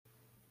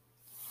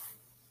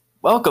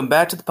Welcome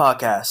back to the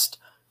podcast.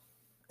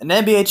 An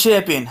NBA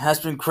champion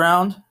has been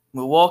crowned.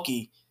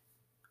 Milwaukee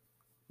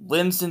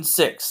wins in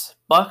 6,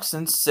 Bucks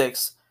in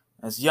 6,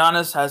 as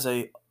Giannis has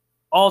a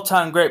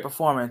all-time great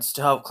performance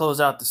to help close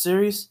out the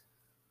series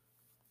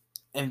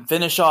and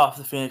finish off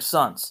the Phoenix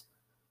Suns.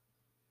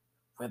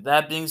 With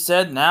that being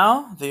said,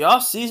 now the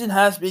offseason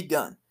has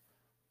begun.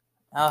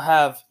 I'll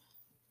have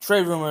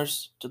trade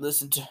rumors to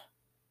listen to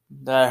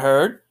that I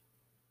heard,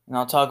 and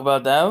I'll talk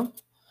about that.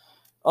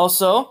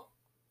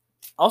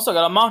 Also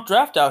got a mock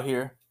draft out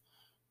here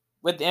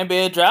with the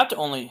NBA draft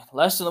only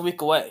less than a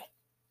week away.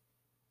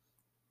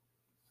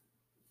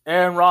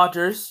 Aaron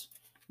Rodgers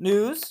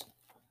news,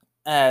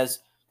 as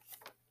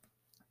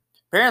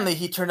apparently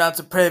he turned out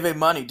some pretty big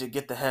money to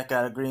get the heck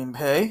out of Green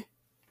Bay.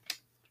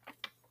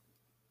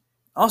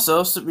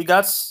 Also, we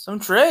got some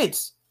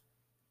trades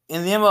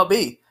in the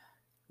MLB.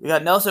 We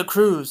got Nelson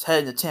Cruz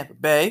heading to Tampa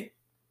Bay.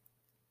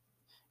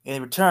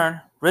 In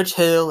return, Rich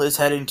Hill is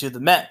heading to the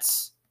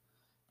Mets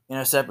in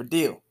a separate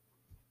deal.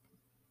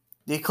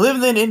 The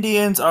Cleveland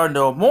Indians are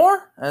no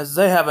more, as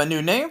they have a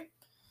new name.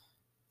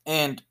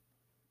 And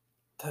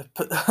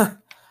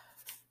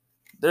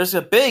there's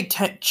a big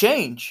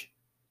change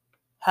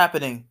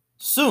happening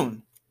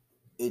soon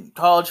in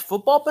college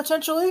football,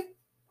 potentially.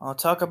 I'll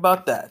talk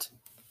about that.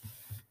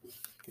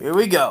 Here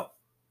we go.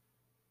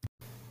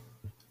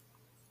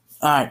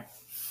 Alright.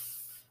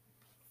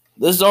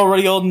 This is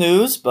already old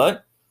news,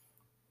 but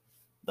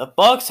the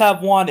Bucks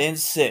have won in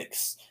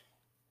 6.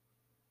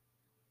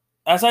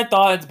 As I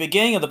thought at the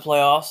beginning of the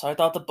playoffs, I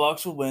thought the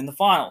Bucks would win the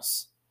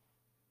finals.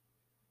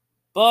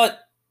 But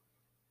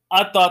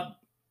I thought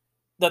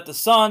that the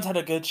Suns had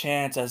a good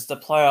chance as the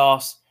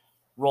playoffs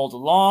rolled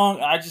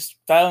along. I just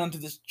fell into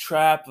this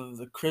trap of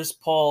the Chris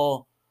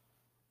Paul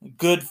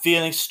good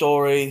feeling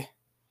story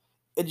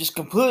and just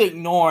completely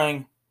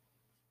ignoring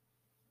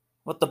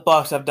what the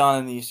Bucks have done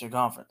in the Eastern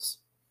Conference.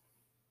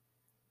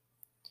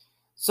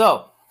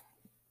 So,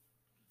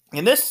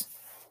 in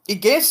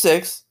Game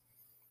 6,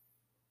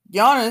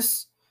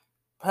 Giannis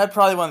had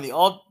probably one of the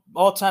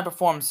all-time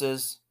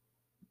performances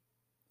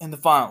in the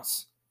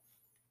finals.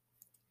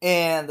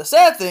 And the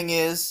sad thing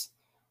is,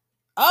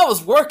 I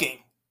was working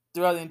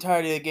throughout the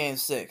entirety of Game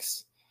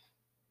 6.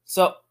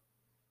 So,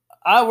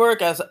 I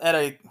work at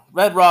a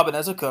Red Robin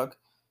as a cook.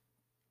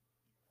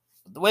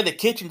 The way the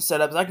kitchen's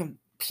set up is I can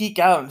peek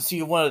out and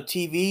see one of the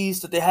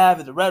TVs that they have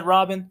at the Red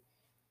Robin.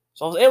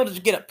 So I was able to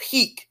get a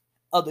peek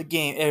of the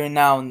game every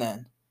now and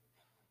then.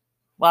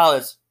 While I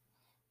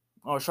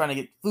was trying to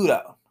get food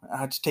out, I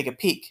had to take a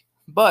peek.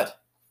 But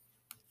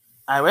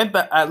I went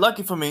back.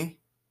 Lucky for me,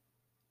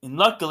 and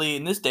luckily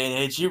in this day and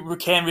age, you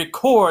can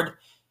record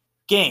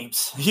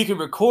games. You can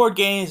record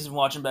games and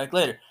watch them back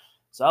later.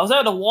 So I was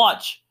able to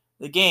watch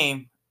the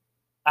game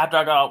after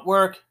I got off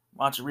work,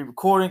 watch a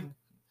re-recording.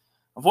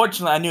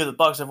 Unfortunately, I knew the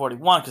Bucks have already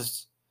won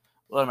because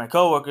a lot of my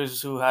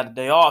coworkers who had a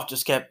day off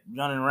just kept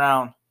running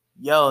around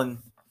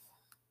yelling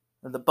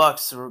that the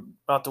Bucks were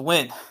about to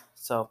win.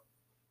 So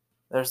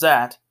there's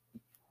that.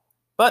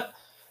 But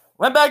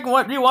went back and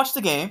rewatched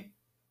the game,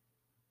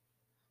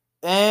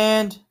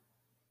 and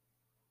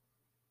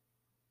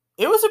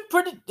it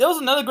was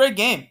another great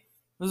game. It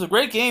was a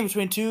great game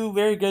between two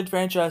very good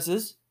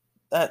franchises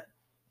that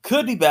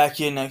could be back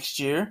here next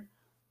year.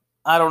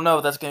 I don't know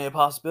if that's going to be a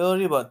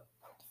possibility, but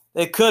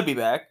they could be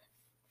back.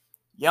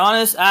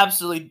 Giannis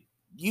absolutely,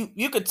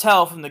 you could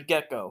tell from the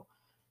get-go.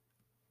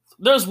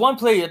 There was one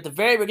play at the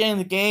very beginning of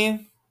the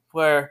game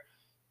where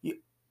you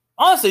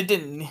honestly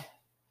didn't.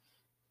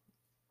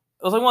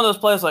 It was like one of those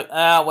plays like,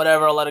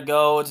 whatever, I'll let it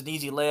go. It's an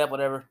easy layup,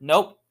 whatever.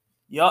 Nope.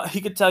 You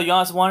could tell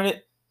Giannis wanted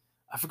it.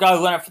 I forgot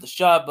who went up for the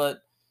shot,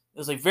 but it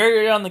was like very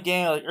early on in the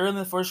game, like early in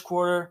the first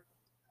quarter.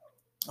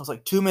 It was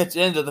like 2 minutes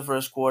into the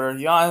first quarter.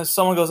 Giannis,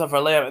 someone goes up for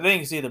a layup. I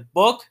think it's either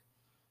Book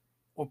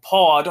or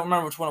Paul. I don't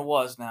remember which one it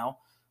was now.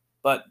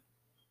 But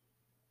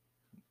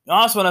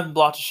Giannis went up and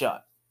blocked a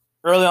shot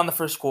early on the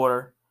first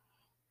quarter.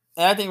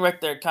 And I think right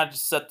there kind of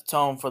just set the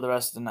tone for the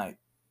rest of the night.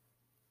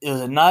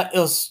 It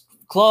was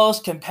close,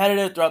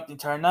 competitive throughout the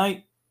entire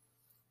night.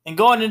 And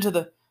going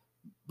into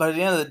by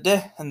the end of the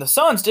day, and the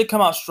Suns did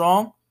come out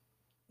strong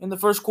in the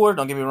first quarter,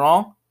 don't get me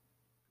wrong.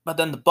 But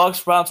then the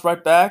Bucks bounced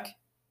right back.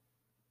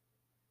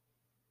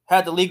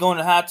 Had the lead going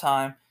to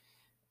halftime.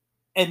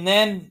 And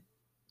then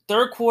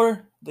third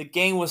quarter, the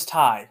game was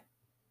tied.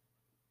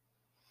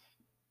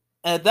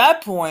 And at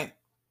that point,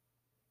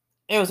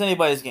 it was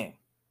anybody's game.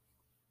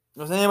 It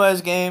was anybody's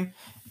game.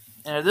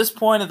 And at this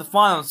point of the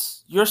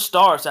finals, your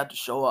stars have to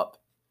show up.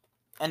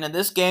 And in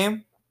this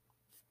game,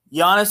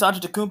 Giannis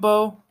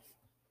Antetokounmpo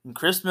and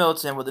Chris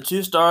Middleton were the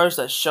two stars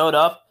that showed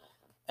up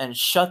and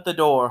shut the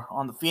door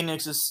on the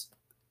Phoenix's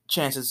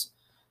chances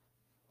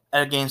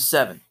at Game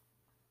 7.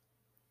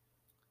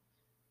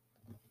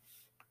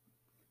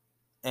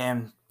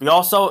 And we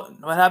all saw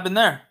what happened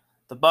there.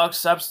 The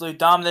Bucks absolutely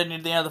dominated near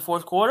the end of the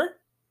fourth quarter.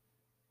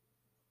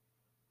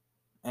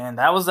 And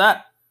that was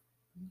that.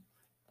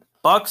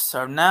 Bucks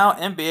are now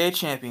NBA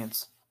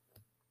champions.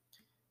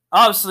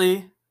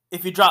 Obviously,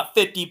 if you drop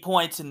 50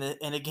 points in a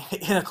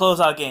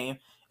closeout game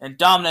and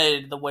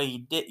dominated the way you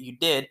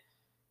did,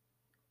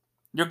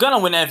 you're gonna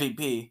win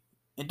MVP.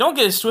 And don't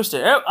get it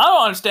twisted. I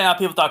don't understand how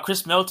people thought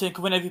Chris Middleton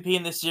could win MVP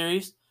in this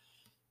series.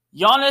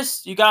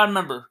 Giannis, you gotta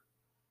remember,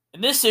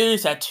 in this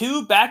series had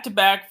 2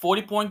 back-to-back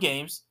 40-point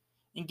games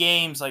in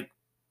games like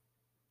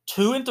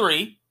 2 and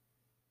 3.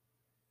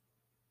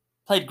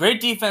 Played great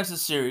defense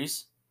this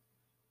series.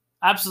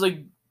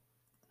 Absolutely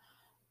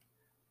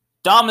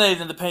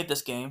dominated in the paint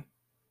this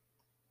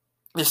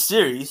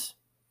series.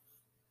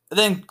 And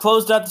then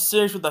closed out the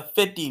series with a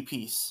 50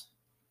 piece.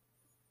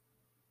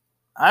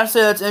 I'd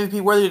say that's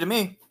MVP worthy to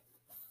me.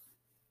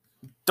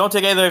 Don't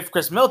take anything away from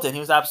Chris Middleton. He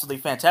was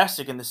absolutely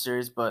fantastic in this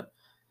series, but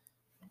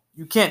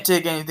you can't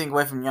take anything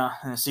away from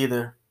Giannis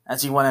either,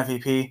 as he won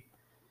MVP.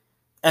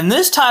 And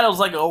this title is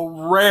like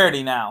a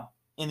rarity now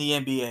in the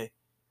NBA.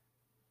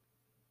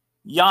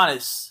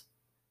 Giannis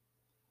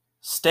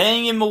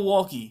staying in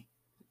Milwaukee,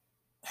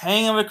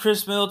 hanging with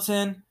Chris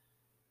Middleton,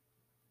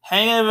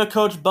 hanging with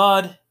Coach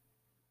Bud,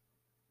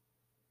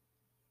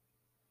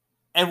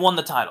 and won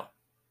the title.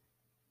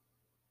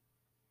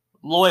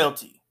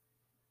 Loyalty.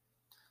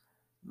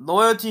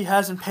 Loyalty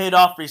hasn't paid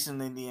off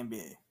recently in the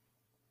NBA.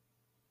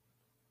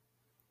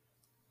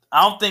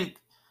 I don't think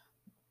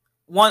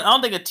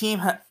a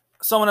team,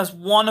 someone has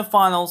won the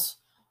finals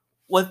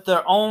with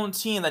their own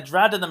team that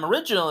drafted them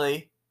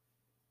originally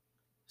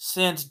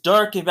since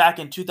Dirk came back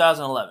in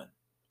 2011.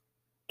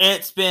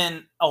 It's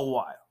been a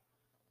while.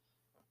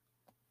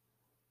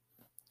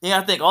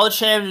 I think all the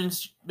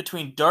champions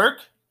between Dirk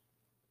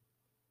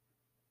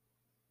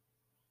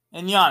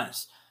and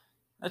Giannis.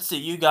 Let's see,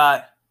 you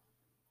got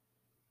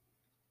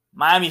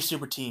Miami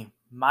Super Team.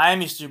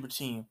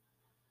 And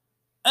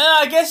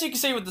I guess you can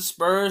say with the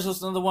Spurs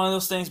was another one of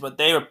those things, but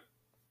they were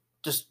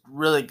just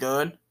really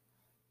good.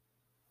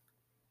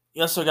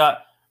 You also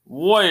got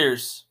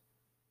Warriors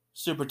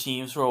Super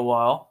Teams for a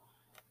while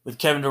with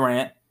Kevin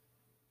Durant.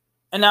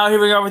 And now here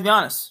we are with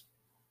Giannis.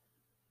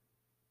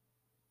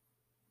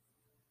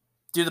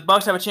 Do the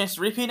Bucks have a chance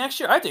to repeat next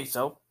year? I think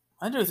so.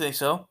 I do think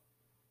so.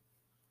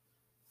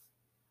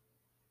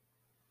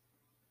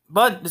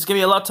 But it's going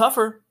to be a lot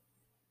tougher,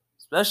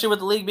 especially with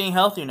the league being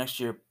healthier next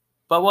year.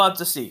 But we'll have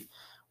to see.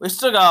 We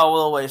still got a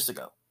little ways to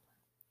go.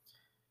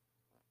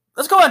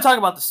 Let's go ahead and talk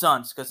about the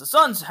Suns, because the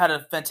Suns had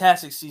a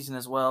fantastic season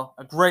as well.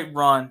 A great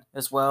run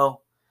as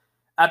well.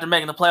 After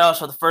making the playoffs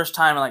for the first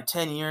time in like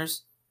 10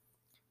 years.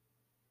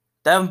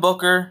 Devin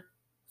Booker,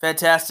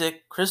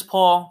 fantastic. Chris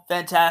Paul,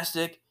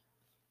 fantastic.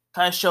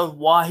 Kind of showed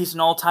why he's an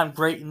all-time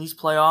great in these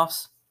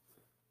playoffs.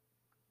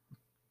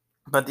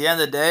 But at the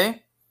end of the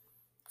day,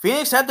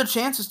 Phoenix had their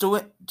chances to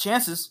win. They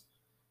had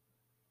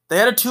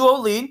a 2-0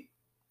 lead.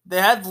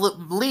 They had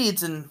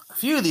leads in a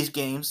few of these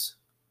games.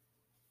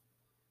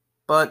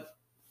 But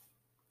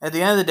at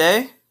the end of the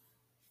day,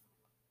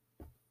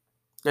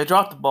 they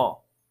dropped the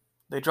ball.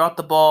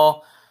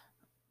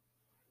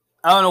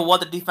 I don't know what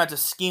the defensive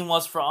scheme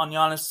was on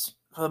Giannis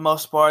for the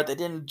most part. They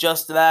didn't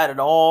adjust to that at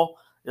all.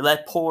 They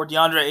let poor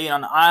DeAndre Ayton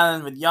on the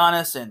island with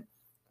Giannis and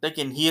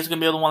thinking he's going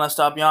to be the one that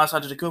stopped Giannis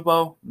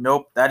Antetokounmpo.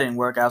 Nope, that didn't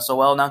work out so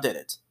well. Now did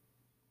it?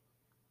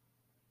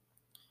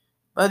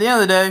 But at the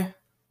end of the day,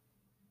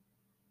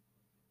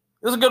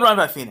 it was a good run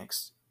by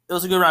Phoenix.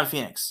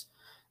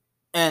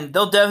 And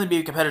they'll definitely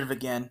be competitive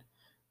again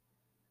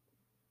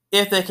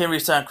if they can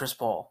re-sign Chris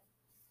Paul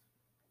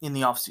in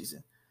the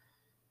offseason.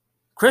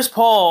 Chris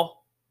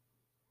Paul,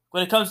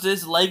 when it comes to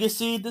his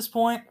legacy at this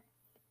point,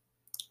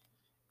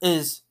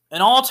 is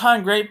an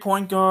all-time great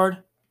point guard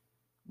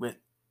with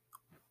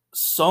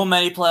so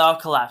many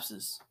playoff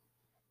collapses.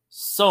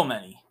 So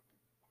many.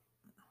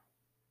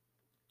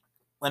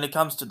 When it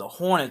comes to the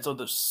Hornets or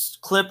the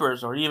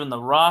Clippers or even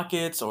the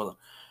Rockets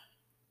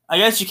I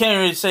guess you can't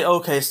really say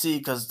OKC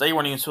because they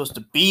weren't even supposed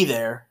to be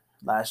there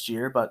last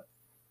year, but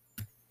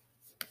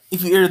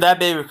if you're that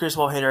big of a Chris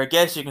Paul hater, I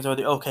guess you can throw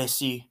the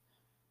OKC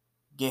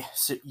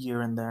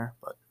year in there,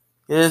 but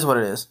it is what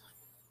it is.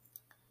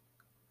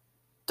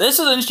 This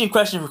is an interesting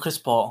question for Chris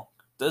Paul.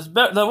 There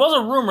was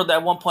a rumor that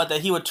at one point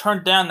that he would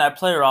turn down that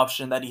player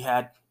option that he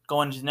had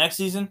going into next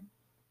season.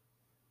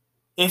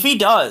 If he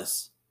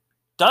does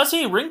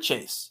he ring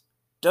chase?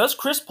 Does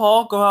Chris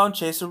Paul go out and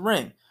chase a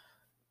ring?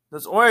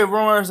 There's already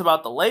rumors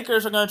about the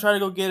Lakers are going to try to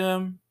go get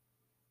him.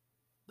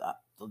 The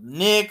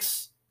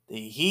Knicks, the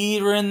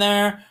Heat are in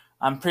there.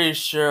 I'm pretty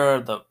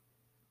sure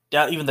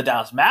even the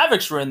Dallas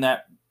Mavericks were in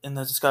the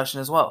discussion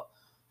as well.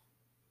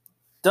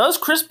 Does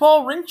Chris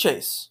Paul ring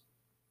chase?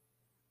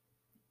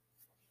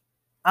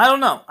 I don't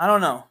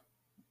know.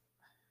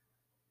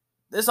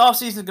 This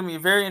offseason is going to be a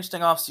very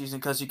interesting offseason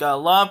because you got a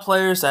lot of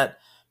players that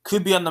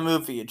could be on the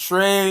move via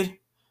trade.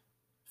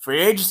 Free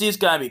agency is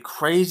going to be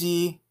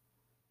crazy,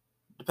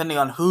 depending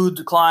on who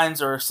declines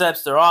or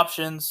accepts their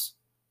options.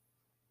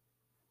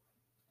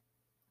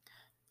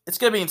 It's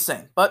going to be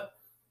insane, but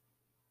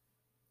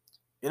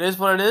it is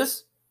what it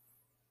is.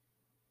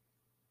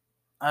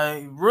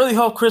 I really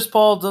hope Chris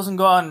Paul doesn't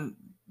go on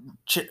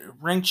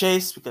ring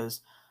chase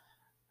because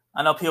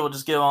I know people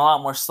just give him a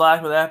lot more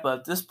slack with that, but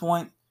at this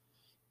point,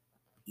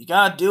 you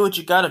got to do what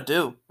you got to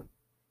do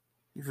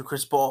if you're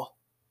Chris Paul.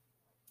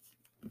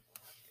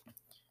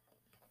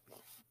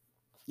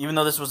 even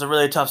though this was a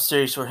really tough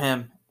series for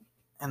him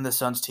and the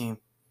Suns team.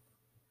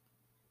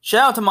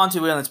 Shout out to Monty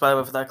Williams, by the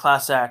way, for that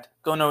class act,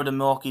 going over to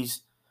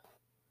Milwaukee's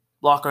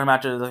locker room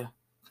after the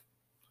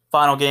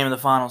final game of the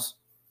finals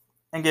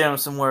and giving him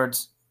some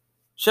words.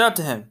 Shout out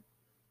to him.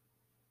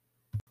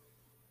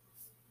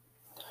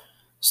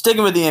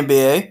 Sticking with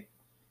the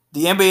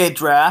NBA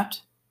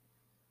draft,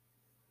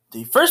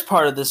 the first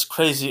part of this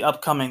crazy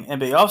upcoming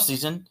NBA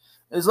offseason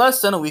is less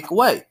than a week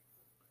away.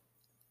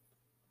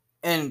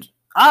 And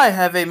I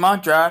have a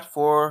mock draft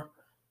for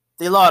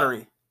the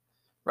lottery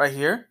right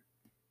here.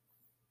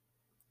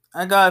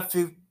 I got a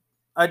few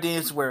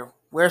ideas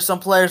where some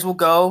players will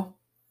go,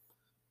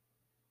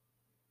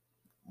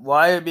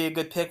 why it would be a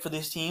good pick for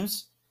these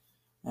teams,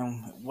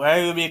 and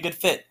where it would be a good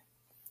fit.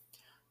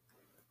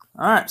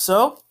 Alright,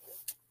 so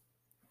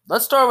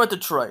let's start with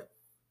Detroit.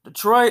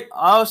 Detroit,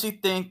 I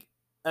think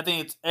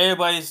it's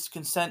everybody's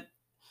consent.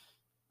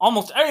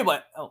 Almost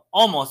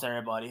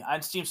everybody.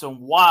 I've seen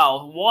some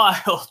wild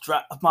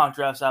mock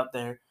drafts out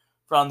there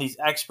from these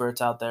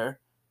experts out there.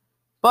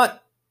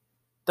 But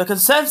the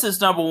consensus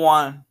number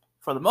one,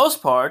 for the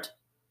most part,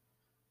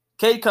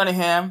 Cade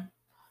Cunningham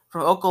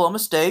from Oklahoma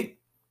State,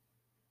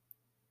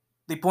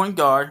 the point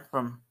guard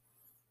from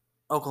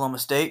Oklahoma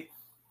State,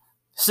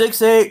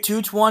 6'8",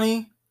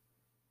 220.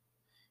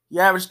 He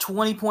averaged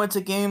 20 points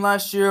a game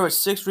last year with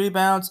 6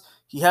 rebounds.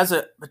 He has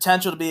a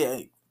potential to be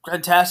a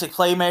fantastic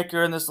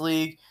playmaker in this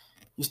league.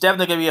 He's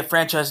definitely going to be a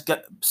franchise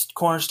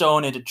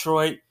cornerstone in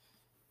Detroit.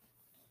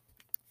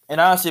 And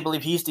I honestly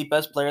believe he's the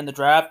best player in the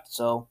draft.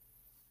 So,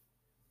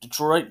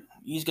 Detroit,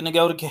 he's going to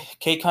go to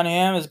Cade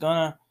Cunningham, is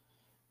going to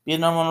be the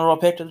number one overall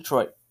pick to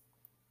Detroit.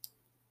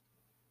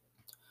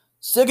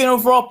 Second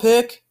overall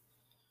pick,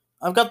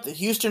 I've got the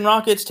Houston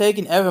Rockets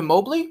taking Evan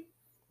Mobley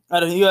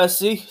out of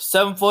USC,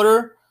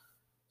 7-footer,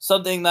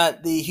 something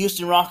that the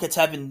Houston Rockets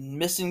have been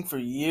missing for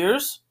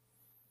years.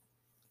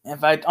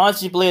 And I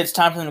honestly believe it's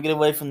time for them to get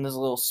away from this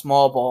little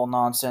small ball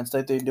nonsense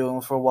that they're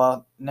doing for a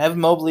while. And Evan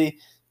Mobley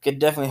could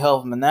definitely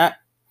help them in that.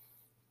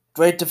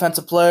 Great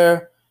defensive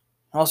player.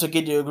 Also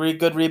get you a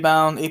good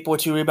rebound,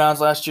 8.2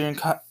 rebounds last year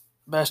at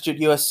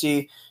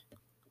USC.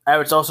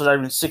 Averaged also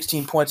averaging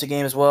 16 points a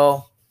game as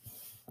well.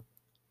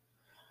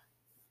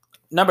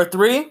 Number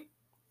 3,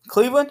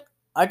 Cleveland.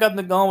 I got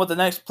them going with the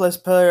next place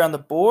player on the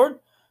board.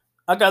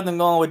 I got them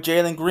going with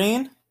Jalen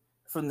Green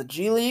from the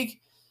G League.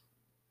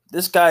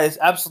 This guy is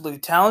absolutely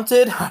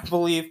talented. I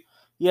believe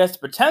he has the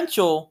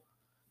potential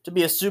to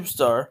be a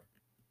superstar.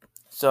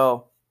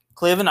 So,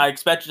 Cleveland, I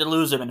expect you to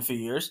lose him in a few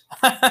years.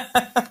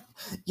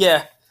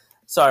 Yeah,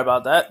 sorry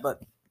about that,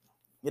 but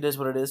it is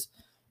what it is.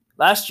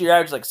 Last year,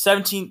 averaged like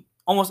 17,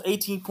 almost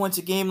 18 points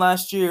a game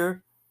last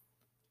year.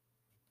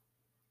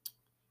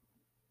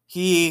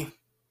 He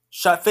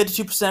shot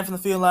 52% from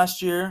the field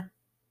last year.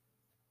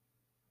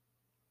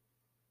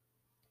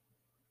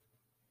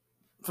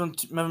 From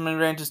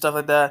mid-range and stuff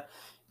like that.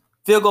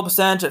 Field goal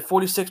percentage at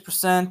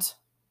 46%.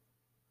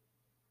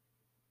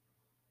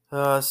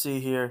 Let's see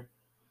here.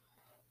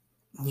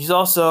 He's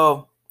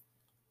also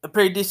a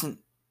pretty decent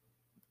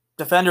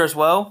defender as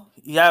well.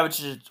 He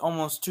averages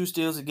almost 2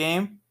 steals a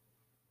game.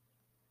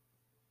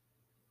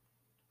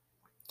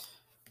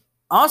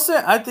 Honestly,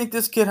 I think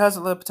this kid has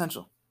a lot of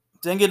potential.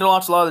 Didn't get to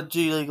watch a lot of the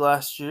G League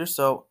last year,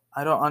 so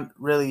I don't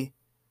really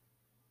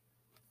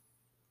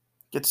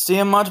get to see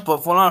him much.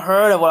 But from what I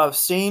heard and what I've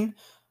seen,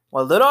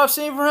 what little I've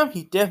seen from him,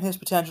 he definitely has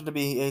potential to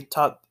be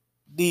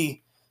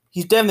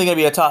he's definitely going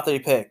to be a top 3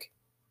 pick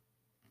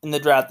in the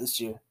draft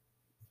this year.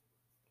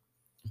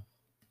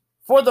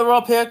 For the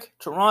overall pick,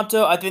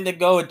 Toronto, I think they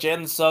go with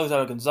Jalen Suggs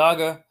out of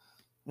Gonzaga.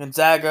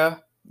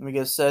 Let me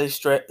get say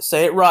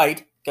it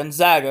right.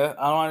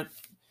 Gonzaga.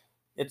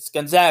 It's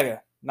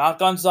Gonzaga, not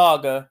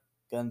Gonzaga.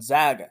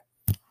 Gonzaga.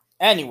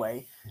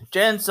 Anyway,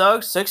 Jalen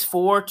Suggs,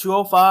 6'4",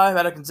 205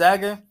 out of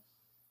Gonzaga.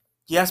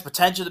 He has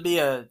potential to be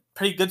a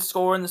pretty good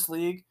scorer in this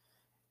league.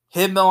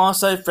 Him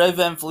alongside Fred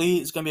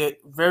VanVleet is going to be a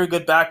very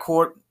good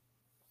backcourt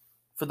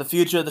for the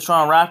future of the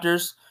Toronto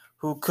Raptors,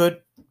 who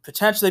could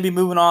potentially be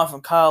moving on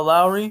from Kyle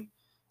Lowry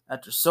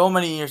after so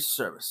many years of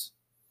service.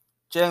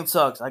 Jalen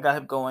Suggs, I got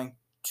him going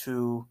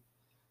to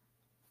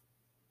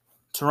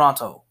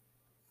Toronto.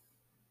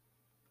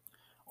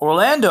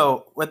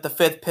 Orlando with the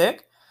 5th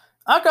pick.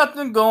 I got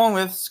them going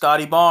with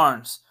Scotty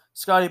Barnes.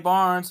 Scotty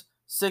Barnes,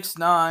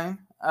 6'9",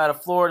 out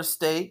of Florida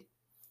State.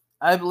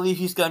 I believe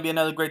he's going to be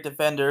another great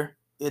defender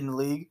in the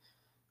league.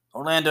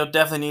 Orlando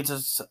definitely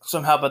needs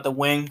some help at the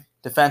wing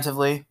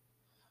defensively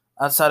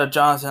outside of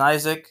Jonathan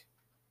Isaac.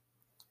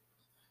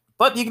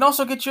 But he can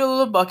also get you a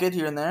little bucket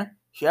here and there.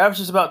 He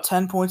averages about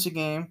 10 points a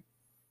game.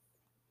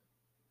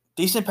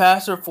 Decent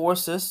passer, 4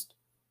 assists.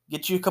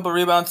 Get you a couple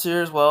rebounds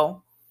here as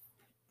well.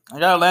 I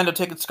got Orlando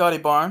taking Scotty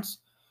Barnes.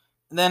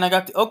 And then I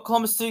got the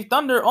Oklahoma City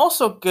Thunder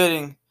also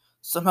getting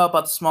some help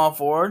at the small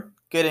forward.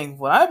 Getting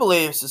what I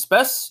believe is his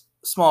best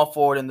small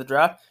forward in the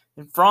draft.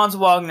 And Franz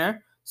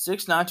Wagner,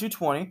 6'9",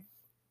 220.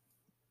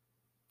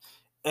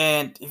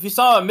 And if you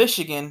saw at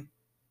Michigan,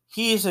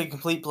 he is a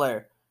complete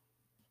player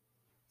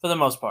for the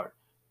most part.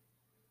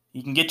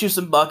 He can get you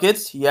some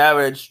buckets. He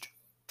averaged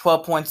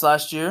 12 points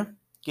last year.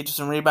 Get you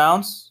some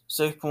rebounds,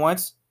 6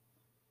 points.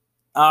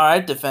 All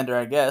right, defender,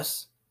 I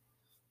guess.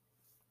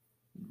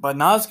 But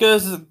not as good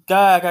as the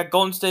guy I got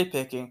Golden State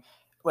picking.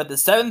 With the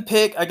 7th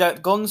pick, I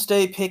got Golden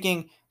State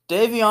picking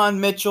Davion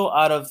Mitchell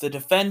out of the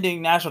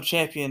defending national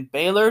champion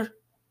Baylor.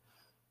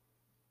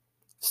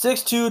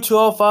 6'2",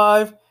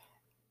 205.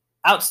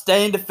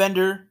 Outstanding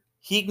defender.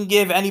 He can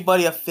give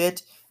anybody a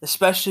fit,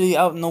 especially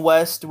out in the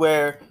West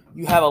where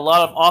you have a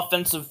lot of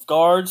offensive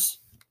guards.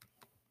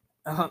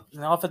 The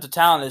offensive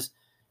talent is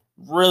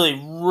really,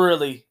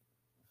 really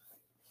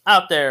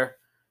out there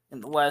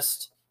in the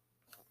West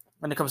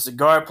when it comes to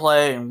guard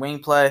play and wing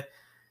play.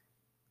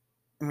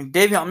 I mean,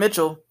 Davion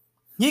Mitchell,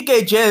 he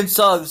gave Jalen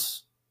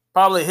Suggs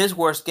probably his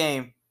worst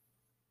game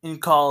in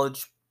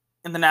college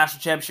in the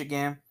national championship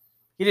game.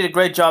 He did a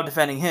great job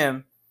defending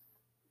him.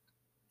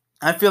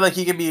 I feel like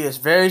he could be a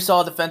very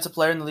solid defensive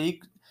player in the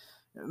league.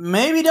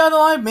 Maybe down the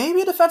line,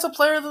 maybe a defensive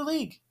player of the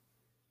league.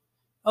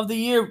 Of the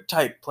year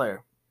type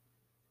player.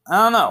 I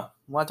don't know.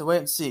 We'll have to wait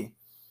and see.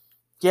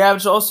 He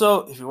averaged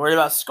also, if you're worried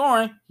about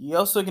scoring, he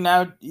also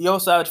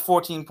averaged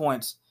 14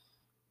 points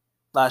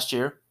last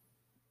year.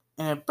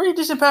 And a pretty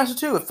decent passer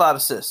too with 5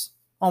 assists.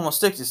 Almost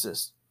 6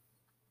 assists.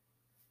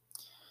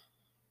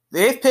 The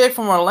 8th pick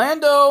from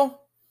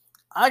Orlando,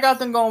 I got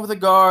them going with the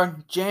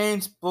guard,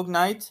 James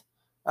Bouknight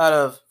out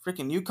of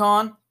freaking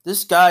UConn.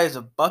 This guy is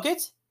a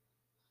bucket.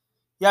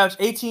 He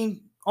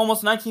averaged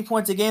almost 19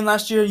 points a game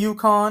last year at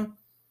UConn.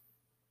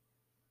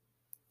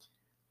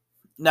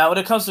 Now, when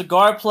it comes to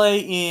guard play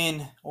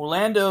in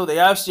Orlando, they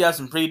obviously have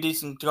some pretty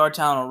decent guard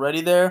talent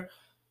already there.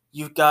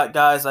 You've got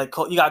guys like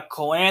you got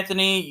Cole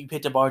Anthony. You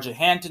picked up R.J.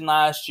 Hampton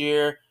last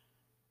year.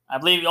 I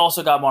believe you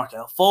also got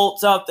Markelle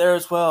Fultz out there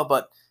as well.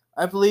 But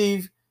I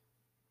believe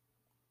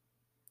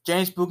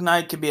James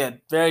Bouknight could be a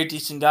very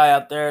decent guy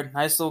out there.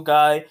 Nice little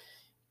guy.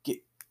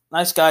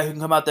 Nice guy who can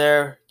come out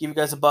there, give you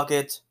guys a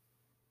bucket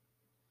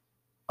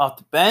off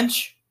the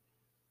bench.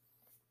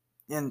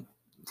 And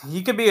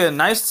he could be a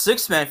nice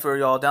 6-man for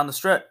y'all down the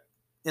stretch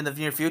in the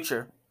near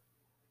future.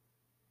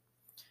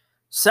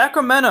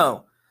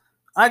 Sacramento.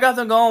 I got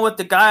them going with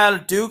the guy out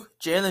of Duke,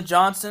 Jalen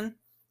Johnson.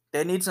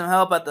 They need some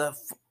help at the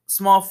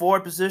small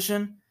forward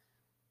position.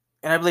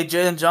 And I believe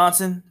Jalen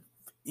Johnson,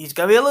 he's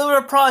going to be a little bit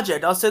of a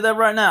project. I'll say that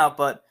right now.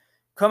 But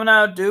coming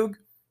out of Duke,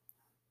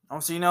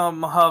 obviously, you know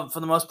how for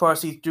the most part,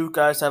 these Duke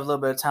guys have a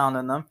little bit of talent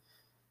in them.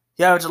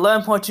 He averaged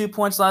 11.2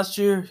 points last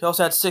year. He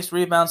also had 6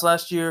 rebounds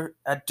last year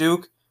at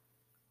Duke.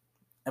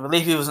 I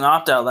believe he was an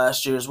opt-out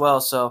last year as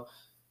well. So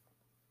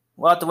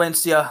we'll have to wait and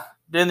see.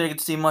 Didn't really get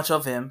to see much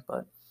of him.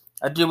 But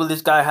I do believe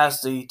this guy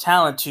has the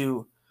talent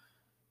to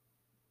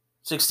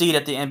succeed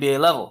at the NBA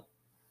level.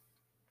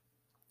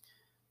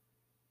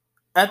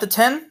 At the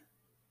 10,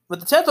 with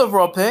the 10th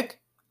overall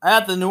pick, I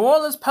have the New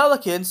Orleans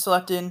Pelicans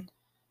selecting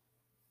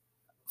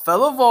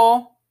fellow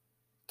Vol,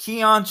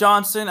 Keon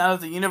Johnson out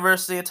of the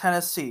University of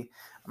Tennessee.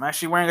 I'm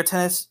actually wearing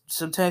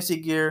some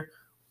Tennessee gear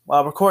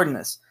while recording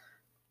this.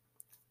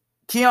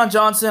 Keon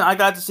Johnson, I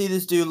got to see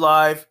this dude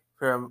live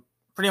for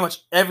pretty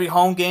much every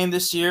home game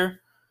this year.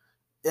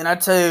 And I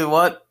tell you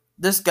what,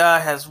 this guy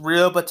has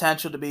real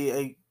potential to be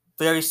a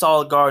very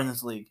solid guard in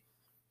this league.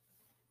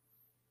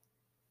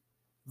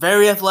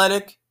 Very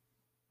athletic.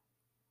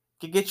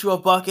 Can get you a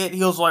bucket.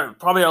 He was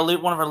probably our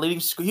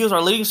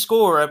leading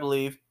scorer, I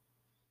believe,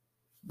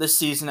 this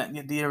season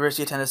at the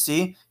University of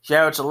Tennessee. He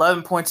averaged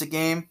 11 points a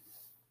game.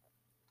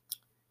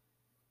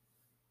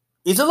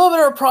 He's a little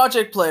bit of a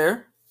project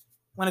player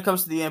when it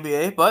comes to the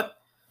NBA, but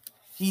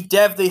he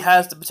definitely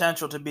has the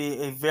potential to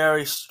be a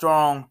very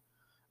strong,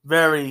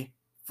 very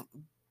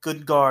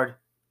good guard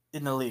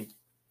in the league.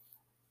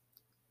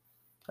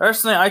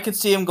 Personally, I could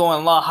see him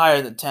going a lot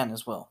higher than 10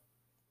 as well.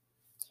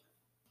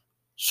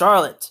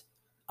 Charlotte.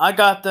 I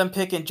got them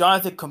picking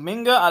Jonathan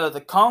Kuminga out of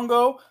the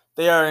Congo.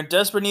 They are in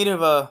desperate need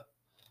of a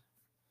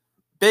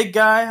big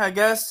guy, I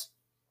guess.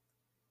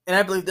 And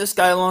I believe this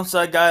guy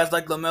alongside guys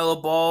like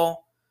LaMelo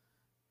Ball,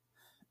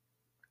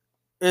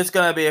 it's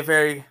going to be a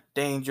very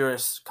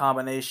dangerous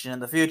combination in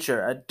the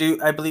future.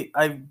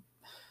 I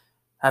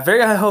have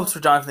very high hopes for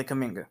Jonathan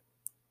Kuminga.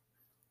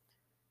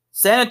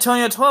 San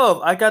Antonio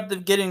 12, I got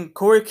them getting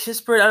Corey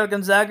Kispert out of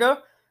Gonzaga.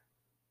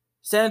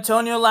 San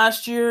Antonio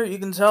last year, you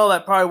can tell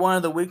that probably one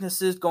of the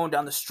weaknesses going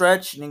down the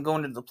stretch and then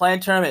going into the play-in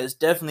tournament is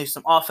definitely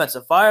some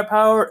offensive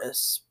firepower,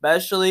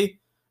 especially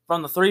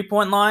from the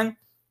three-point line.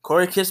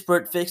 Corey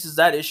Kispert fixes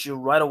that issue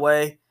right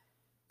away.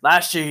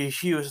 Last year,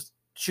 he was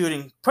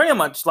shooting pretty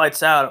much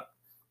lights out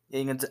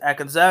at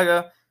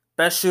Gonzaga.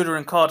 Best shooter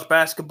in college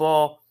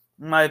basketball,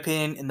 in my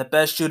opinion, and the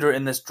best shooter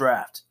in this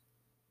draft.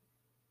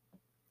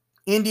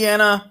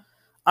 Indiana,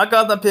 I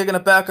got them picking a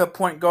backup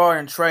point guard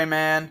in Trey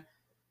Mann.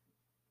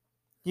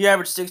 He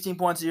averaged 16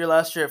 points a year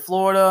last year at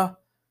Florida,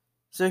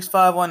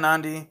 6'5",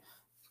 190.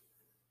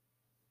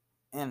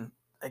 And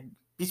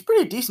he's a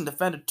pretty decent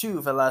defender, too,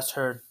 if I last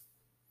heard.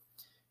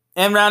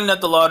 And rounding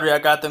up the lottery, I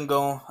got them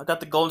going. I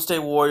got the Golden State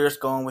Warriors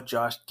going with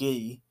Josh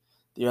Giddey,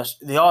 the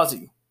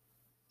Aussie.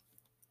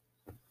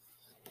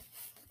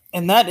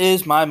 And that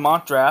is my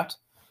mock draft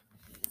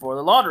for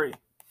the lottery.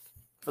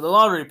 for the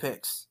lottery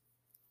picks.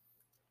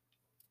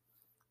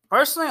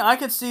 Personally, I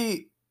could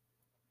see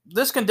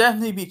this can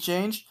definitely be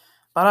changed,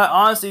 but I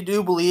honestly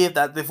do believe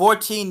that the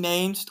 14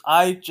 names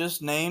I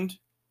just named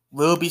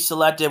will be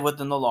selected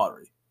within the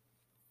lottery.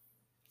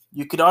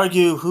 You could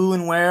argue who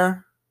and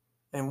where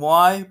and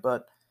why,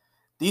 but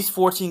these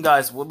 14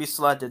 guys will be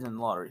selected in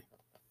the lottery.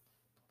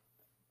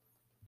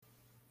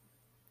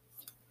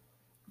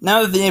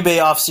 Now that the NBA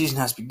offseason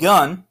has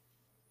begun,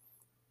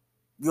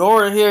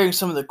 you're hearing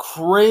some of the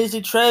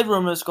crazy trade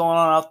rumors going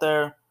on out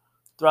there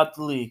throughout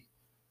the league.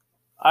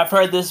 I've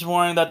heard this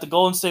morning that the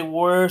Golden State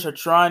Warriors are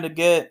trying to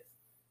get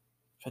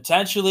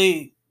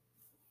potentially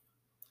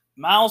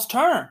Miles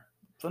Turner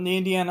from the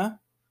Indiana.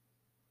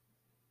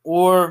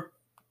 Or,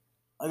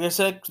 like I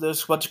said,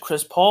 there's a bunch of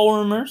Chris Paul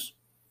rumors.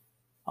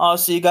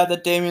 Also, you got the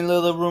Damian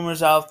Lillard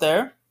rumors out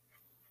there.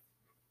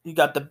 You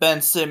got the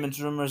Ben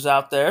Simmons rumors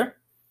out there.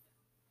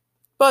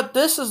 But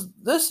this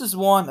is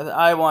one that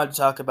I wanted to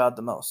talk about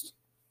the most.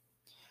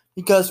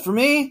 Because for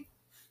me,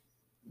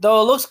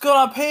 though it looks good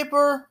on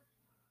paper,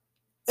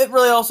 it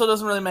really also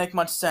doesn't really make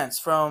much sense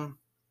from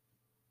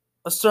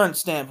a certain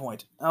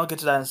standpoint. I'll get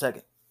to that in a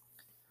second.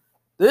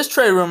 This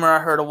trade rumor I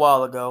heard a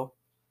while ago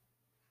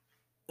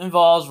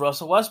involves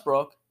Russell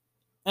Westbrook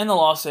and the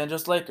Los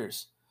Angeles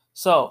Lakers.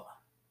 So,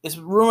 it's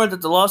rumored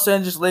that the Los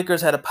Angeles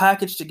Lakers had a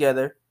package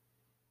together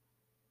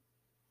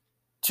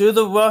to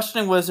the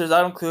Washington Wizards.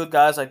 That would include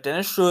guys like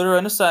Dennis Schroeder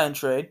in a sign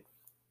trade,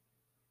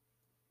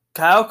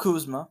 Kyle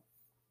Kuzma,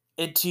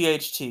 and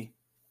THT.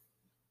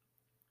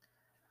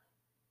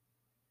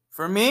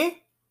 For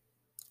me,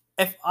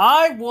 if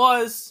I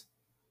was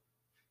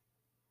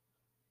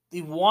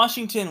the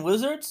Washington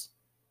Wizards,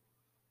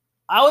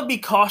 I would be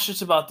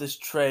cautious about this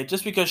trade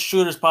just because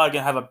Schroeder's probably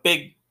going to have a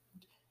big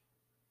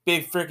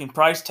freaking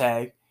price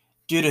tag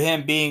due to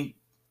him being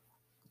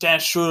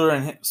Dennis Schroeder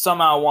and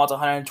somehow wants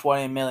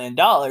 $120 million,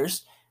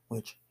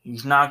 which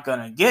he's not going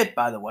to get,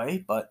 by the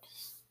way. But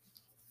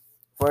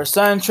for a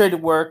sign trade to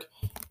work,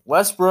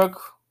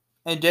 Westbrook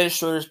and Dennis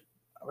Schroeder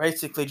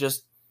basically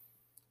just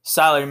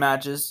salary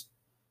matches.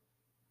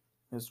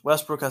 Because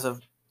Westbrook has a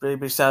very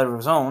big salary of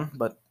his own,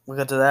 but we'll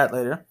get to that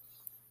later.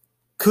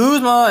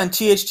 Kuzma and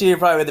THT are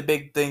probably the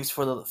big things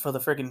for the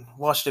freaking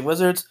Washington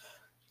Wizards.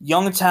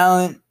 Young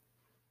talent,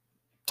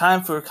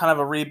 time for kind of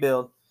a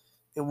rebuild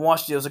in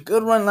Washington. It was a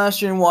good run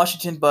last year in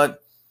Washington,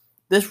 but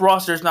this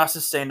roster is not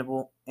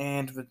sustainable.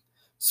 And with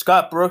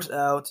Scott Brooks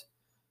out,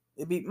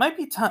 might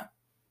be time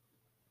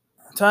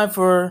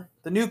for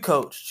the new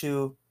coach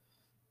to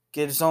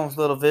get his own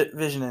little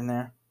vision in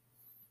there.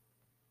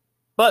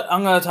 But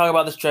I'm going to talk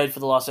about this trade for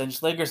the Los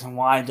Angeles Lakers and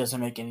why it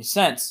doesn't make any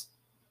sense.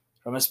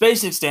 From a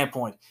spacing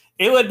standpoint,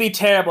 it would be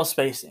terrible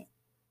spacing.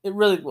 It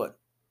really would.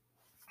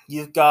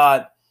 You've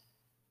got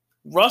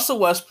Russell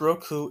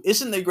Westbrook, who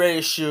isn't the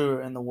greatest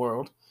shooter in the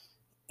world,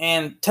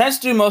 and tends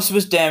to do most of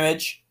his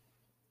damage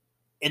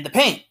in the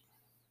paint.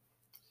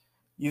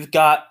 You've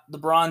got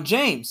LeBron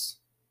James.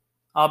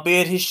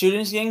 Albeit his shooting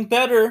is getting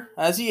better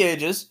as he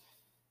ages,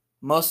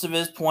 most of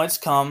his points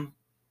come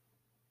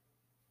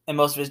and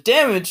most of his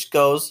damage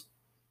goes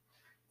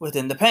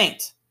within the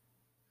paint.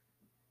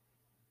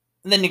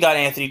 And then you got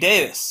Anthony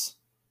Davis,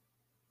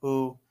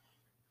 who's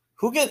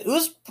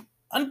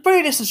a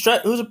pretty decent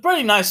stretch, who's a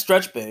pretty nice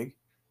stretch big,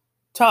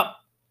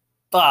 top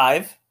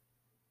 5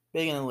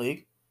 big in the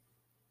league.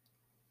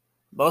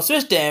 Most of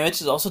his damage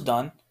is also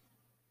done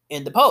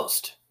in the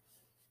post.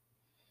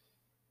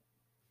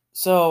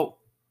 So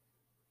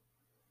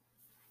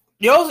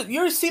you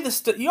already see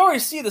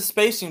the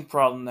spacing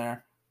problem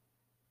there.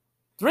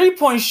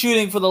 3-point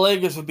shooting for the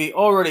Lakers would be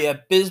already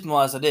abysmal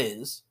as it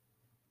is.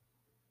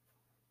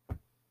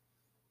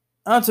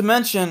 Not to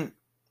mention,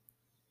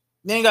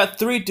 then you got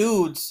 3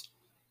 dudes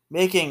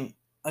making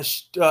a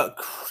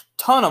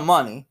ton of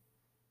money.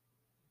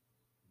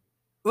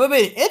 It would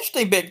be an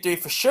interesting big 3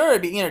 for sure.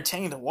 It'd be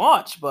entertaining to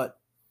watch, but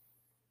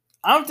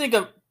I don't think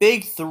a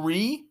big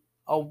 3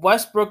 of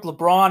Westbrook,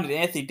 LeBron, and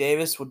Anthony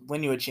Davis would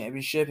win you a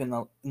championship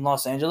in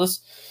Los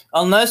Angeles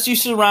unless you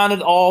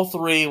surrounded all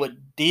 3 with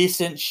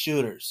decent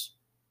shooters.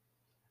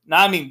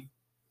 Now, I mean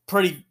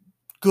pretty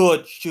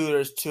good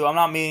shooters, too. I'm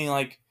not meaning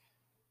like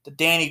the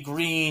Danny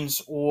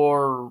Greens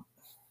or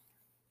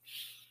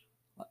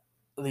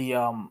the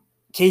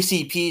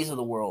KCPs of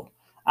the world.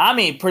 I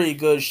mean pretty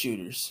good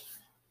shooters.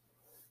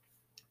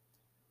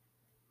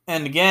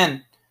 And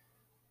again,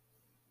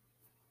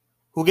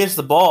 who gets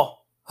the ball?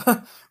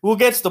 Who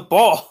gets the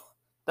ball?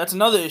 That's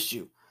another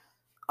issue.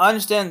 I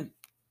understand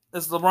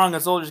as LeBron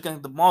gets older, he's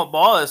getting the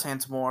ball in his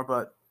hands more,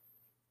 but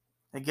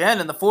again,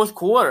 in the fourth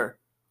quarter,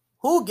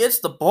 who gets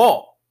the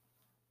ball?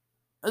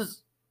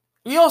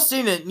 We all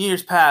seen it in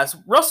years past.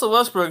 Russell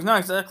Westbrook is not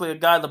exactly a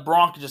guy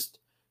LeBron can just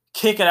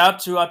kick it out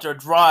to after a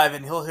drive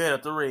and he'll hit a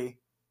 3.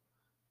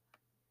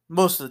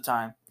 Most of the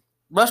time.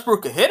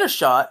 Westbrook could hit a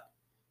shot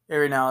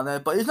every now and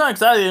then, but he's not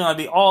exactly going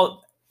to be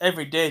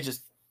every day,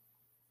 just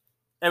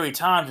every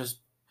time, just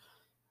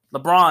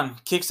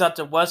LeBron kicks out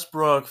to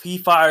Westbrook, he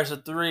fires a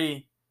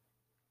 3,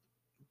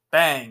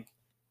 bang.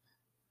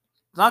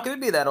 It's not going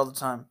to be that all the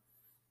time.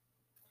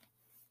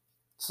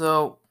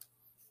 So,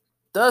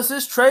 does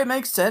this trade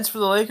make sense for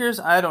the Lakers?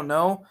 I don't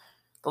know.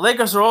 The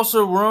Lakers are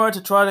also rumored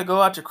to try to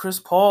go after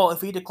Chris Paul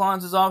if he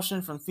declines his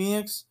option from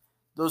Phoenix.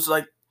 Those are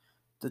like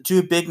the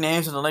two big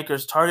names on the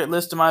Lakers' target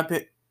list, in my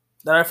opinion,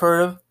 that I've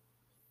heard of.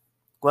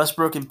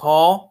 Westbrook and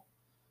Paul.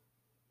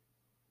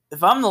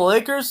 If I'm the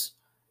Lakers,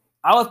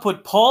 I would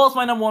put Paul as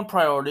my number one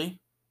priority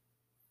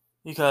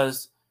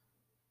because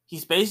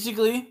he's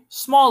basically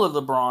smaller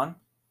than LeBron,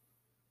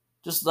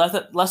 just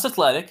less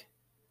athletic.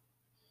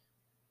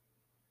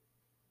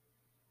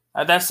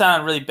 That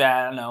sounded really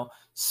bad, I know.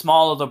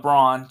 Smaller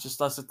LeBron,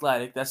 just less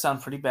athletic. That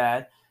sounds pretty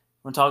bad.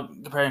 We're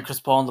comparing Chris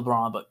Paul and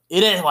LeBron, but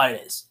it is what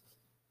it is.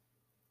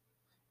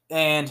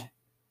 And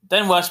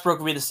then Westbrook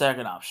would be the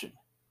second option.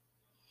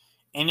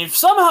 And if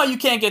somehow you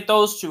can't get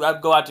those two,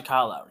 I'd go out to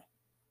Kyle Lowry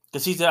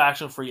because he's an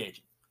actual free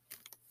agent.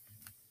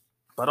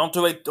 But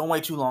don't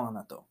wait too long on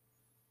that, though.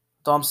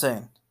 That's all I'm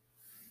saying.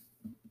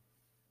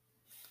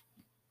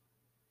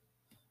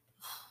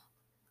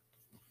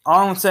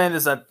 All I'm saying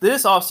is that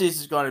this offseason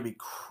is going to be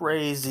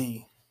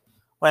crazy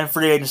when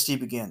free agency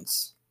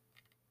begins.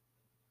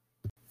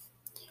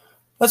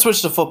 Let's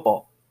switch to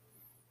football.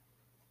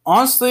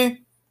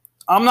 Honestly,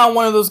 I'm not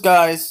one of those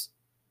guys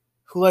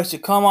who likes to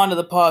come onto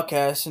the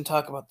podcast and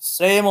talk about the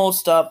same old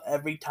stuff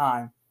every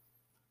time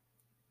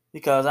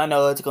because I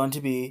know it's going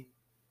to be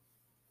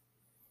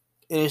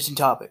an interesting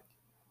topic.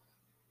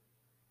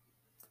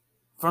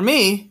 For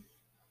me,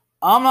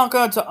 I'm not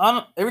going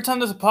to. Every time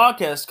there's a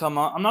podcast come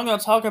on, I'm not going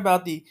to talk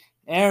about the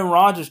Aaron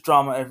Rodgers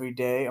drama every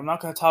day. I'm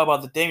not going to talk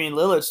about the Damian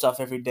Lillard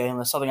stuff every day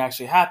unless something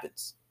actually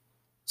happens.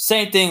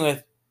 Same thing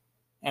with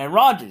Aaron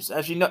Rodgers.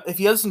 As you know, if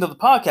you listen to the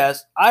podcast,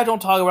 I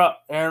don't talk about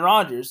Aaron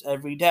Rodgers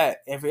every day,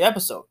 every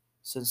episode,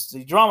 since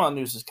the drama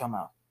news has come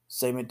out.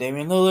 Same with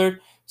Damian Lillard,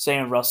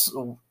 same with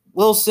Russell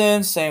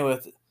Wilson, same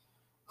with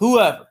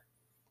whoever.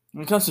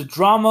 When it comes to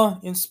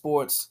drama in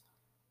sports,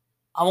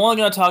 I'm only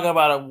going to talk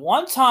about it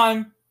one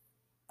time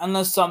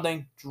unless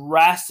something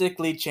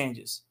drastically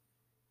changes.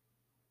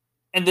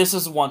 And this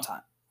is one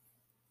time.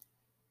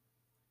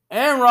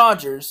 Aaron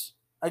Rodgers,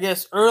 I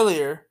guess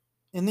earlier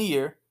in the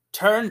year,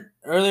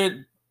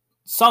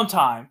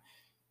 sometime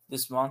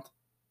this month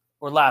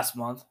or last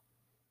month,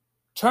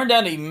 turned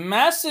down a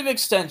massive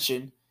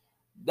extension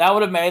that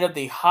would have made him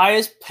the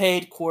highest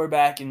paid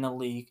quarterback in the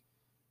league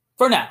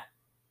for now.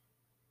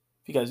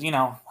 Because you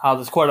know how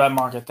this quarterback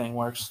market thing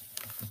works.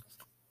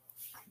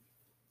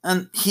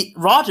 And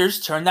Rodgers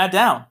turned that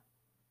down.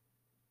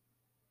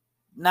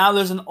 Now,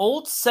 there's an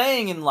old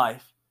saying in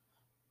life.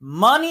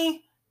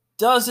 Money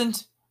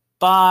doesn't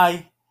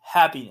buy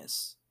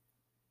happiness.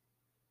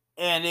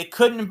 And it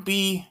couldn't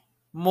be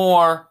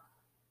more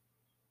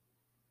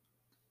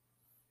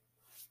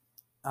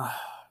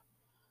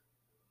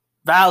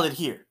valid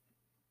here.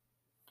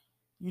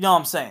 You know what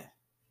I'm saying?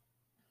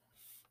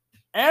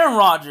 Aaron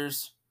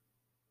Rodgers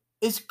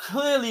is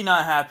clearly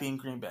not happy in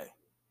Green Bay.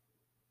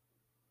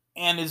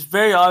 And it's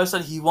very obvious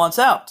that he wants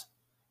out.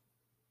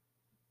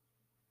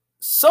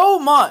 So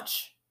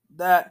much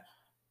that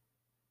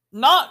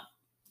not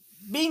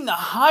being the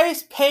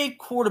highest paid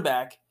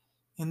quarterback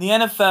in the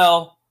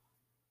NFL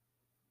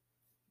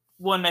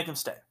wouldn't make him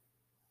stay.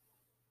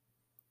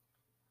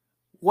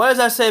 What does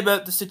that say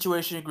about the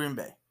situation in Green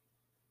Bay?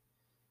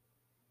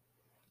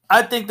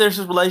 I think this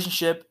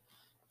relationship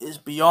is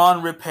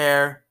beyond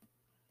repair.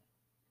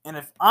 And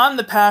if I'm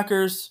the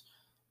Packers,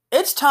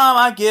 it's time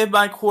I give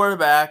my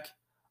quarterback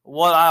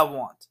what I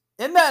want.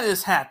 And that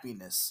is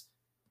happiness.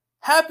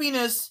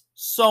 Happiness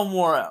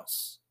somewhere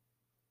else.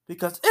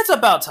 Because it's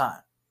about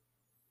time.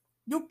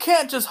 You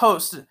can't just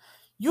host it.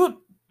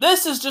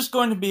 This is just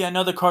going to be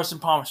another Carson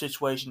Palmer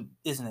situation,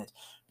 isn't it?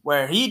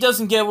 Where he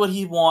doesn't get what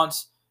he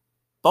wants,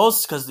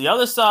 both because the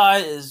other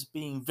side is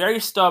being very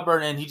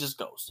stubborn and he just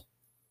goes.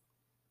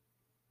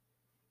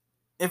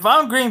 If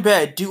I'm Green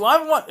Bay,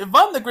 if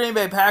I'm the Green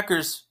Bay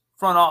Packers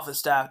front office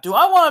staff, do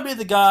I want to be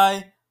the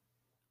guy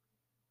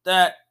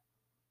that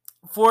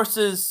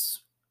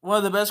forces one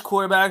of the best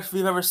quarterbacks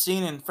we've ever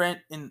seen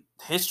in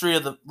history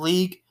of the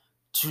league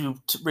to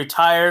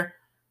retire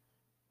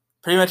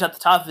pretty much at the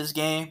top of his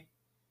game?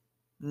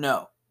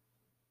 No.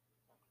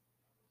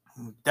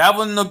 That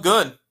wouldn't look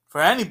good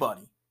for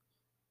anybody.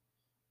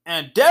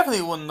 And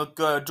definitely wouldn't look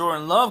good if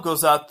Jordan Love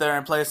goes out there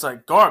and plays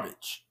like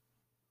garbage.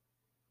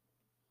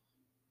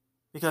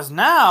 Because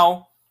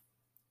now,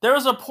 there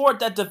is a report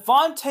that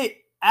Devontae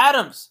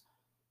Adams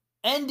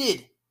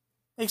ended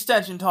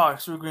extension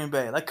talks with Green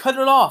Bay. Like, cut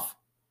it off.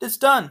 It's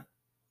done.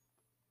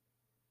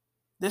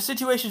 This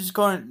situation is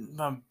going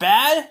from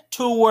bad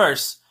to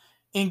worse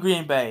in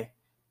Green Bay.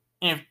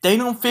 And if they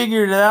don't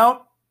figure it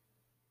out,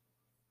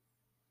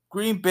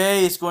 Green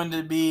Bay is going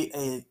to be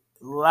a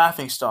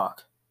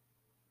laughingstock.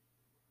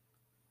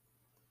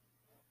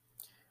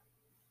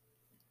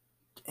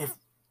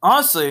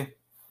 Honestly,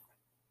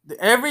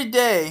 every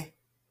day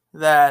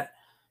that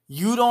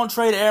you don't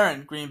trade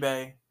Aaron, Green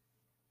Bay,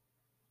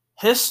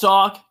 his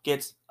stock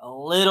gets a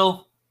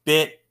little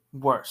bit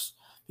worse.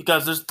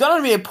 Because there's going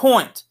to be a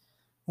point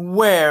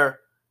where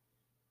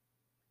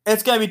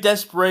it's going to be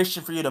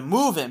desperation for you to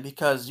move him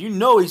because you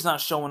know he's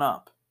not showing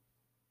up.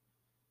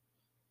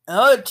 And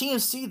other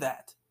teams see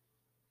that.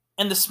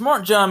 And the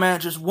smart general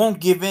managers won't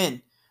give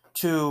in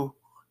to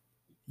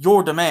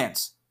your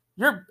demands.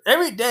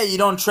 Every day you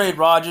don't trade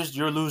Rodgers,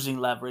 you're losing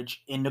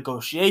leverage in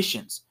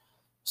negotiations.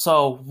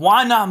 So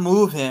why not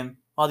move him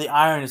while the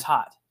iron is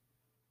hot?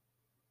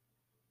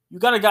 You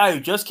got a guy who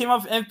just came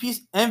off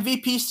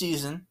MVP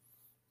season,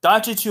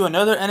 got you to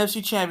another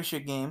NFC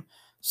Championship game,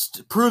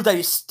 proved that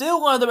he's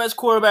still one of the best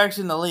quarterbacks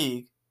in the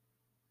league,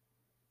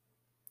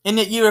 and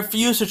yet you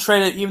refuse to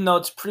trade it even though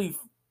it's pretty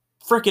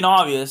freaking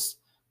obvious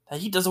that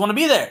he doesn't want to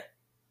be there.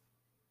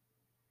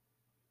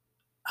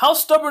 How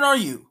stubborn are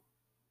you?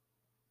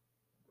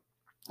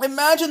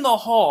 Imagine the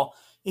haul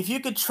if you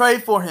could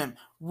trade for him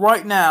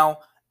right now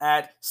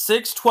at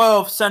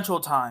 6:12 Central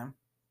Time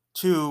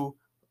to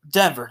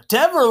Denver.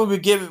 Denver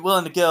would be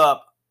willing to give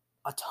up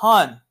a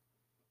ton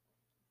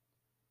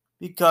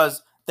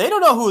because they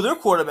don't know who their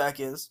quarterback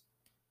is.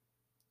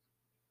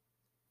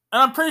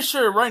 And I'm pretty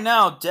sure right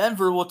now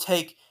Denver will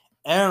take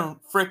Aaron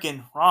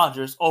freaking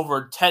Rodgers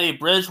over Teddy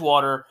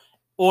Bridgewater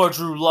or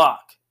Drew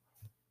Lock.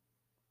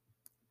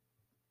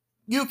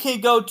 You can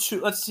go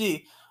to, let's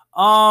see,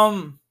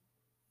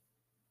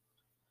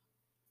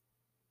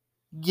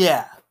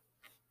 yeah.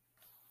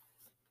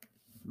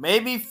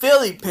 Maybe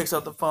Philly picks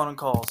up the phone and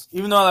calls.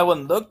 Even though that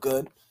wouldn't look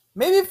good,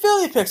 maybe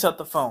Philly picks up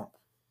the phone.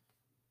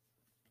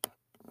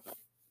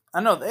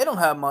 I know they don't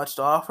have much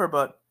to offer,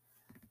 but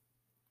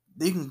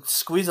you can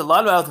squeeze a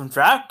lot out of them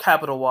draft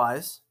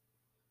capital-wise.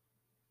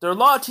 There are a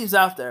lot of teams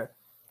out there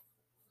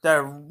that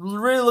are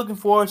really looking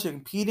forward to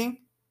competing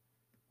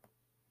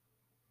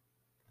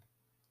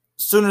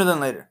sooner than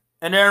later.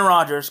 And Aaron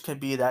Rodgers could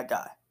be that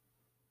guy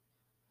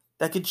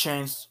that could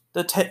change,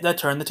 that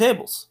turn the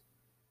tables.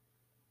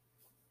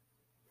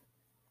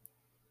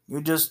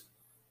 If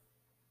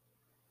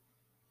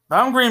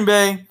I'm Green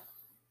Bay,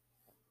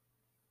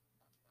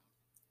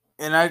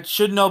 and I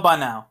should know by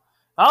now,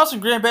 if I was in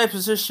Green Bay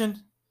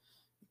position,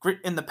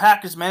 in the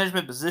Packers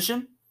management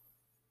position,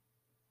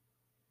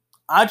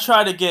 I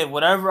try to get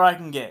whatever I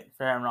can get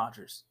for Aaron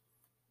Rodgers.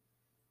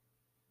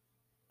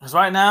 Because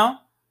right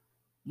now,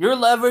 your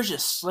leverage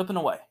is slipping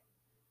away.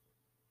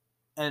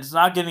 And it's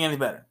not getting any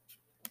better.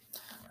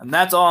 And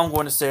that's all I'm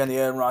going to say on the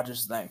Aaron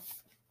Rodgers thing.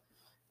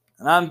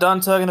 And I'm done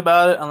talking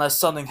about it unless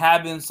something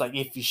happens, like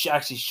if he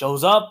actually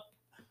shows up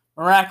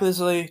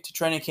miraculously to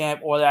training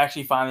camp, or they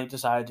actually finally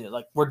decide to,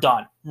 like, we're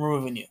done. We're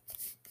moving you.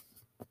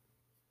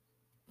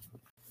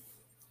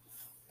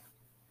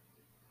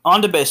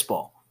 On to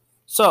baseball.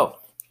 So,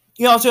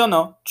 you also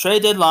know,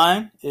 trade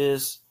deadline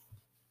is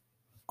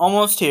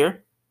almost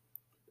here.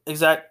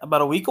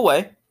 About a week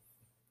away.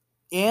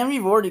 And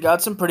we've already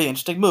got some pretty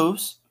interesting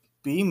moves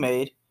being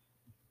made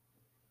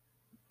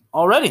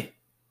already.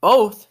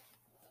 Both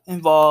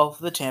involve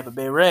the Tampa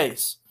Bay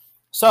Rays.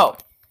 So,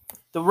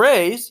 the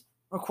Rays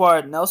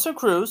acquired Nelson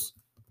Cruz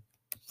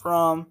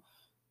from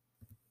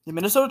the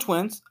Minnesota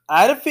Twins.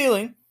 I had a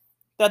feeling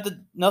that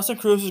the Nelson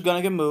Cruz was going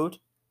to get moved.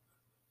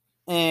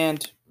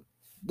 And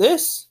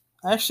this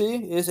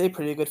actually is a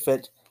pretty good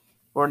fit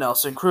for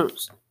Nelson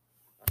Cruz.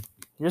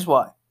 Here's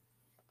why.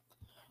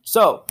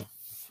 So,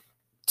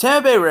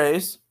 Tampa Bay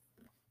Rays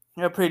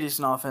have a pretty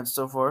decent offense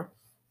so far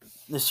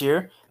this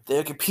year.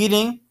 They're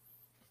competing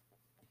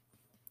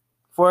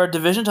for a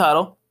division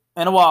title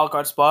and a wild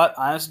card spot.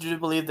 I honestly do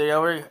believe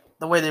the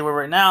way they were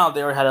right now,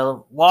 they already had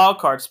a wild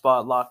card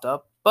spot locked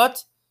up.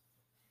 But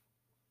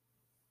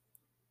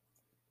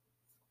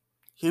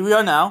here we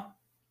are now.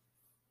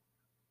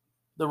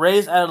 The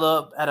Rays added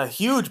a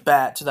huge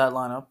bat to that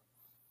lineup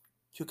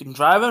who can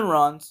drive in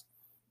runs,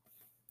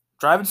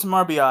 drive in some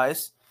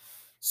RBIs.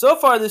 So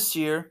far this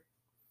year,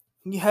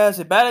 he has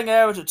a batting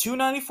average of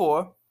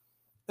 .294,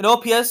 an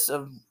OPS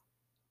of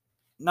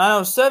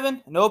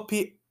 .907, an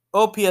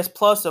OPS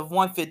plus of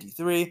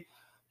 .153.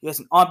 He has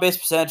an on-base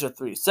percentage of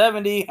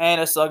 .370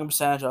 and a slugging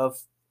percentage of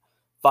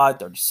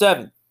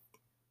 .537.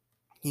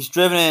 He's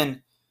driven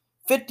in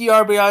 50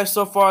 RBIs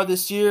so far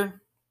this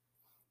year.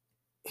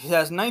 He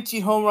has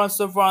 19 home runs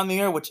so far in the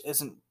year, which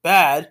isn't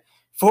bad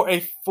for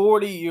a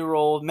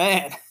 40-year-old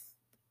man.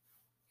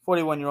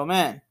 41-year-old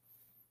man.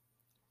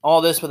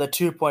 All this with a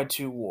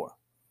 2.2 WAR.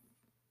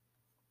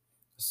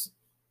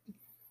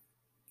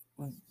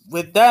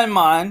 With that in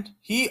mind,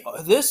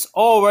 this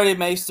already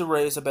makes the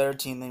Rays a better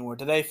team than they were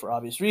today for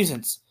obvious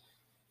reasons.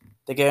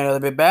 They get another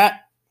big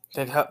bat.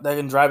 They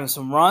can drive in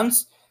some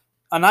runs.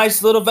 A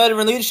nice little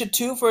veteran leadership,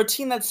 too, for a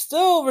team that's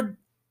still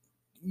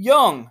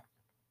young.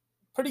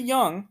 Pretty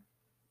young.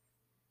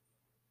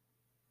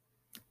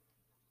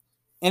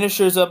 And it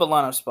shows up a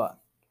lineup spot.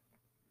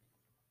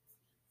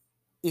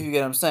 If you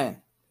get what I'm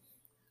saying.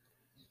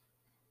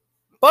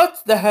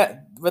 But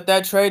with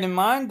that trade in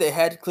mind, they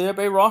had to clear up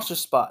a roster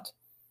spot.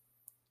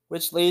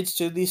 Which leads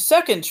to the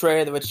second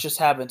trade which just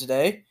happened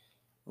today.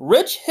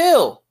 Rich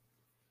Hill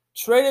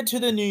traded to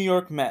the New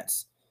York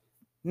Mets.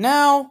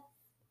 Now,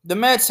 the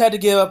Mets had to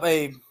give up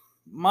a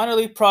minor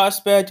league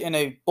prospect and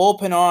a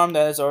bullpen arm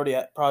that is already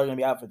probably going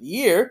to be out for the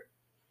year.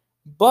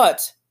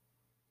 But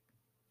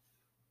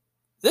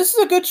This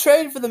is a good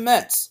trade for the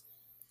Mets.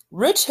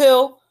 Rich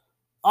Hill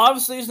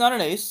obviously is not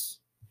an ace,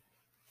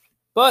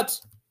 but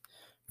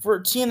for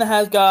a team that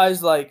has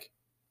guys like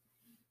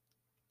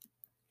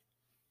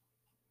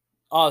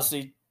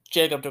obviously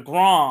Jacob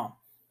deGrom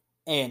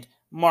and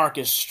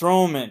Marcus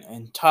Stroman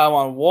and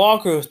Taijuan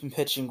Walker, who's been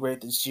pitching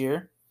great this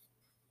year,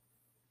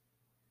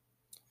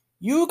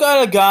 you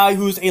got a guy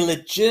who's a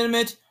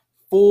legitimate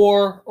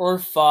 4 or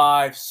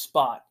 5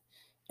 spot.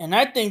 And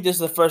I think this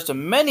is the first of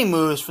many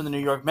moves for the New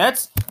York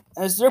Mets,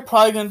 as they're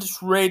probably going to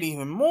trade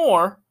even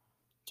more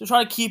to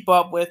try to keep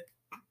up with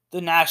the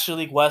National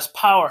League West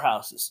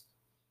powerhouses.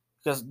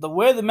 Because the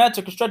way the Mets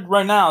are constructed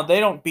right now, they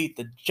don't beat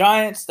the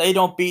Giants, they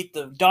don't beat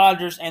the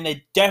Dodgers, and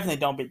they definitely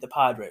don't beat the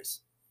Padres.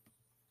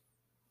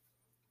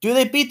 Do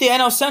they beat the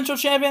NL Central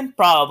champion?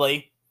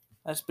 Probably.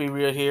 Let's be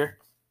real here.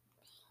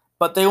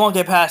 But they won't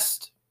get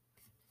past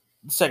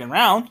the second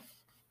round.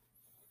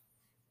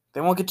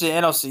 They won't get to the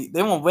NLC.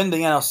 They won't win the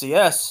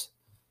NLCS.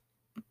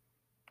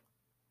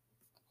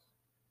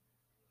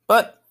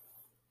 But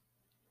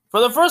for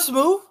the first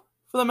move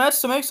for the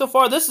Mets to make so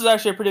far, this is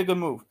actually a pretty good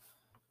move.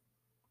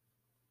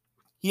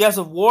 He has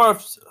a WAR of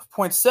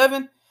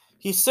 0.7.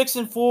 He's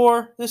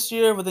 6-4 this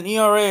year with an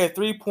ERA of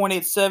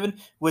 3.87,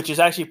 which is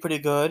actually pretty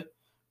good.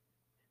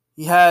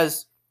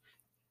 He's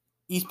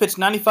pitched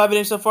 95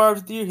 innings so far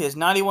this year. He has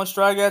 91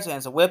 strikeouts and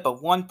has a WHIP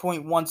of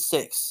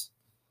 1.16.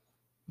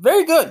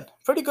 Very good.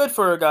 Pretty good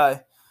for a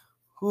guy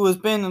who has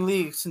been in the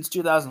league since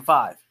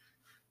 2005.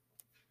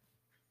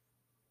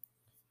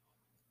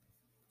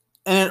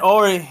 And it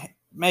already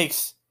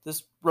makes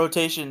this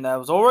rotation that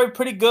was already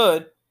pretty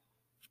good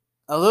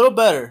a little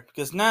better,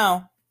 because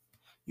now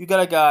you got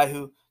a guy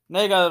who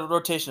now you got a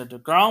rotation of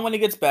deGrom when he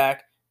gets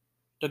back.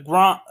 You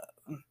got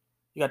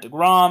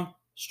deGrom,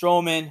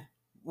 Stroman,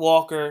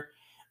 Walker,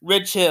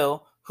 Rich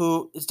Hill,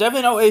 who is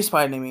definitely no ace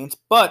by any means,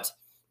 but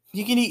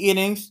he can eat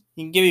innings.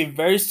 He can give you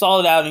very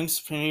solid outings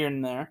from here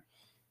and there.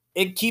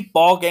 It can keep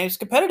ball games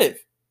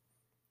competitive.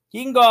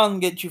 He can go out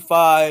and get you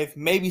 5,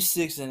 maybe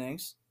 6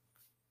 innings.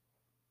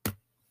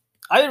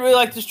 I really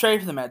like this trade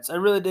for the Mets. I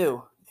really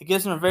do. It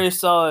gives them a very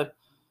solid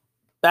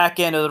back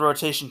end of the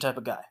rotation type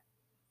of guy.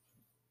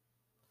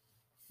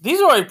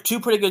 These are 2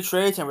 pretty good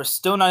trades, and we're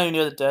still not even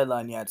near the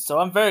deadline yet. So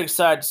I'm very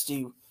excited to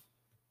see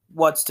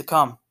what's to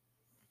come.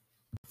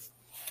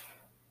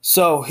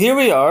 So here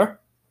we are,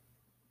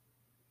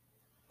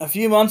 a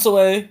month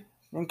away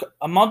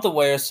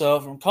or so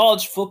from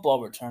college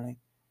football returning.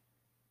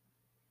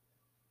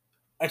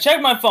 I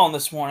checked my phone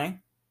this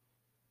morning,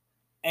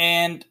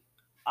 and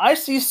I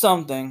see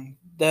something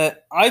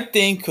that I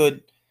think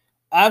could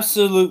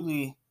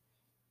absolutely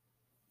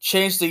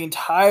change the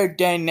entire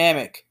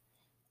dynamic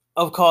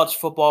of college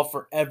football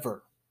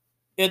forever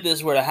if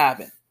this were to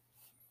happen.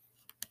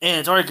 And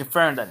it's already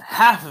confirmed that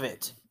half of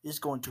it is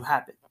going to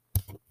happen.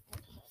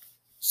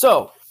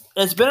 So,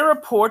 it's been a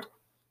report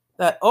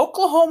that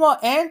Oklahoma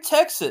and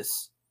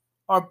Texas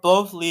are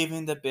both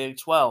leaving the Big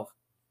 12.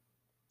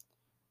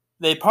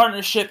 The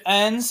partnership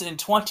ends in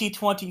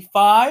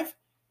 2025,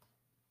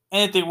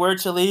 and if they were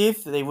to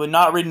leave, they would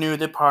not renew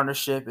the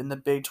partnership in the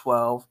Big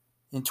 12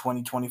 in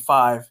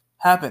 2025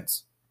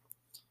 happens.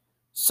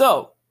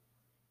 So,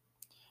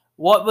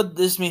 what would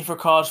this mean for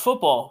college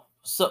football?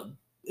 So,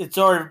 it's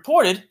already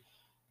reported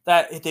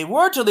that if they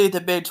were to leave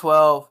the Big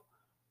 12,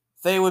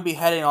 they would be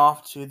heading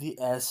off to the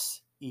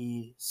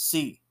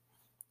SEC.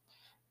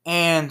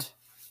 And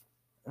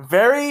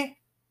very,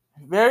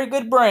 very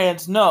good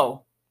brands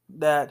know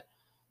that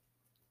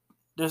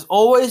there's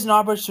always an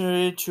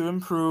opportunity to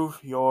improve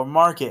your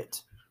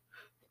market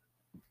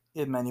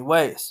in many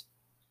ways.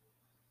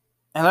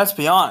 And let's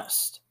be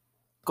honest,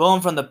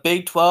 going from the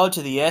Big 12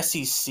 to the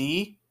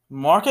SEC,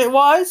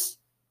 market-wise,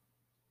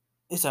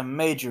 is a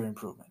major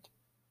improvement.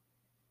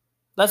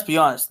 Let's be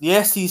honest,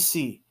 the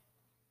SEC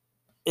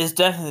is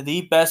definitely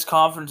the best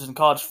conference in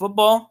college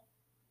football.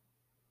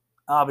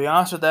 I'll be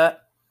honest with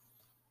that.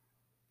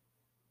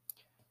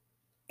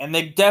 And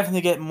they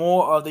definitely get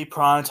more of the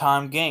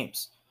primetime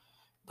games.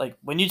 Like,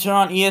 when you turn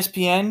on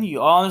ESPN,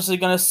 you're honestly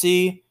going to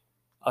see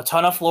a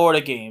ton of Florida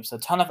games, a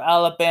ton of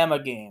Alabama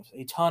games,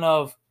 a ton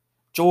of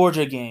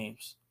Georgia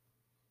games,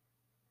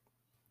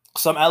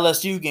 some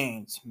LSU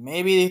games.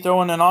 Maybe they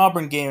throw in an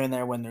Auburn game in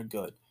there when they're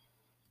good.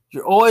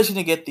 You're always going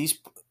to get these.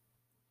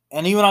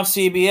 And even on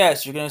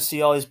CBS, you're going to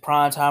see all these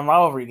primetime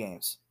rivalry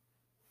games.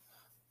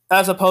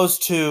 As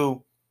opposed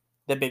to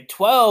the Big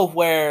 12,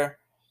 where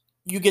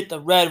you get the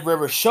Red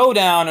River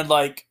Showdown at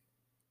like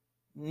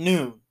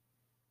noon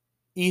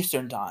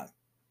Eastern time,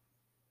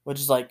 which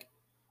is like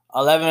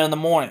 11 in the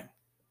morning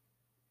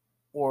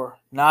or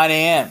 9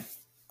 a.m.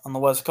 on the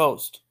West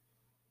Coast.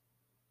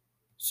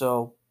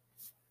 So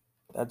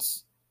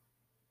that's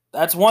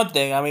one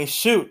thing. I mean,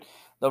 shoot,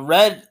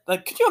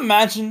 could you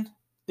imagine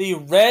the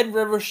Red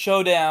River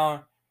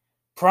Showdown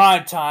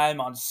prime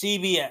time on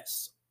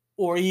CBS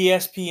or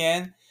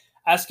ESPN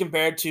as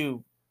compared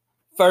to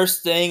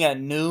first thing at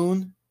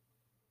noon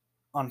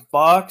on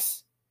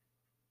Fox?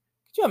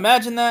 Could you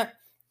imagine that?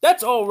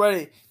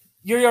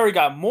 You already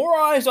got more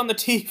eyes on the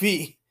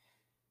TV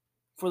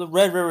for the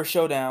Red River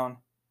Showdown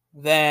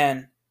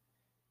than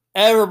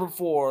ever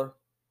before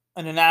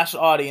in the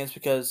national audience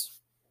because,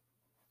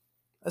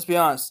 let's be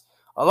honest,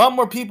 a lot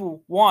more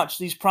people watch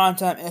these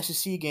primetime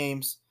SEC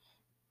games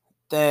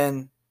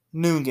than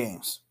noon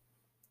games,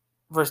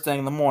 first thing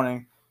in the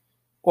morning,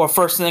 or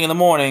first thing in the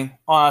morning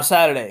on a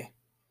Saturday.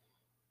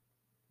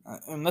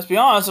 And let's be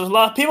honest, there's a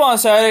lot of people on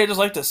Saturday just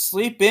like to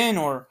sleep in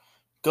or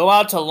go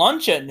out to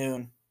lunch at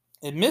noon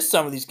and miss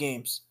some of these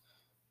games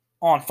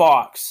on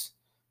Fox.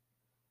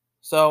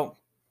 So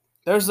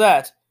there's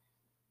that.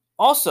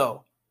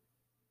 Also,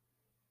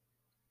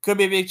 could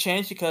be a big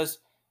change because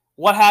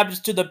what happens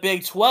to the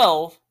Big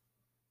 12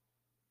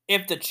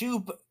 if the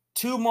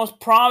two most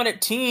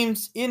prominent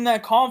teams in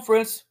that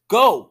conference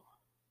go?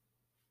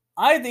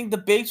 I think the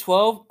Big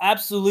 12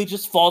 absolutely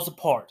just falls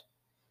apart.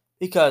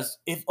 Because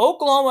if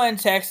Oklahoma and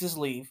Texas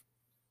leave,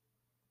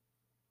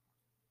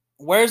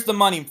 where's the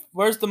money?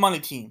 Where's the money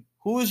team?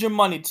 Who is your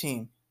money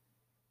team?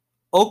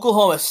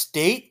 Oklahoma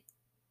State?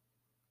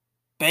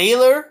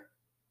 Baylor?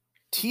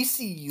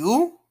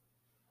 TCU?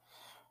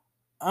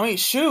 I mean,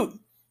 shoot.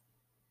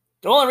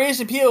 The only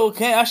reason people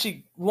can't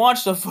actually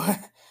watch the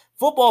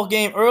football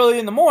game early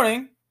in the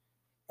morning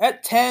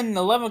at 10,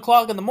 11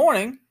 o'clock in the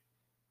morning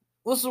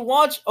was to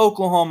watch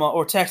Oklahoma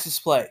or Texas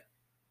play.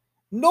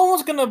 No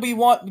one's going to be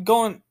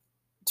going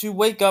to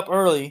wake up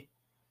early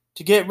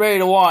to get ready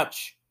to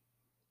watch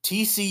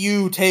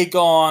TCU take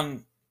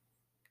on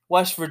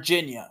West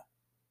Virginia,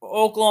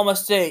 Oklahoma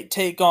State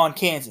take on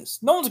Kansas.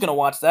 No one's going to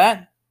watch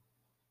that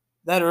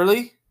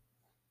early.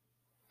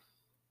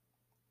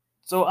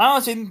 So I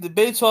don't think the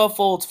Big 12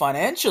 folds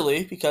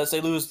financially because they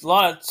lose a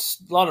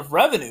lot of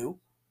revenue.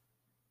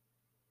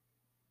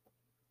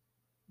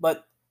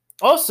 But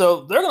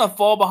also, they're going to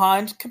fall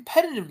behind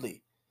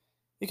competitively.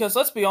 Because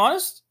let's be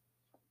honest,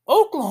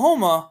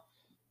 Oklahoma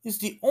is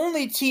the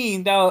only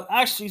team that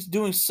actually is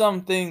doing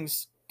some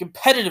things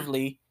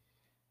competitively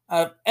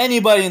out of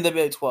anybody in the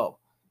Big 12.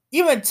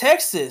 Even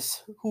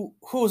Texas,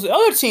 who's the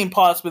other team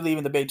possibly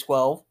leaving the Big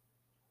 12,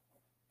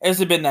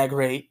 hasn't been that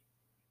great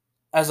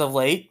as of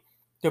late.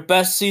 Their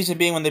best season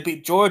being when they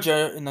beat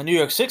Georgia in the New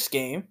York Six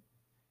game.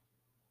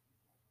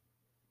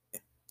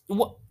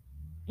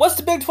 What's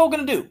the Big 12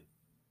 going to do?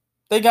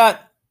 They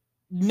got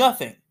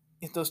nothing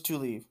if those two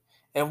leave.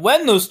 And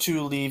when those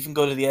two leave and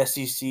go to the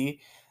SEC,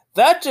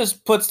 that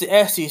just puts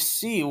the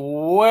SEC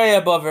way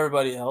above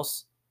everybody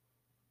else.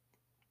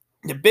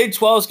 The Big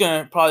 12 is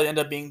going to probably end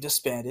up being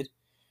disbanded.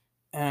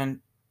 And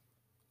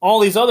all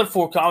these other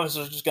four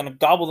conferences are just going to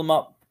gobble them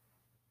up.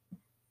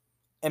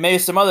 And maybe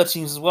some other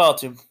teams as well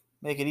to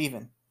make it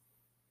even.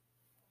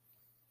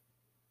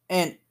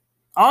 And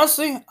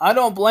honestly, I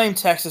don't blame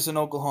Texas and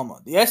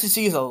Oklahoma. The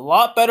SEC is a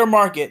lot better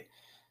market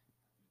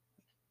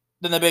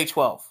than the Big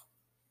 12.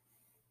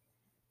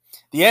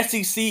 The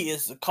SEC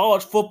is the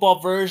college football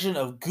version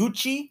of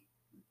Gucci,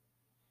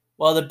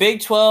 while the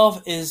Big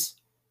 12 is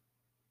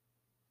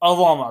a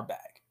Walmart bag.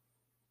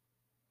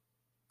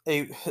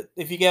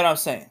 If you get what I'm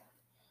saying.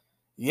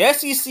 The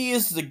SEC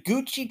is the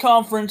Gucci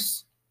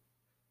conference.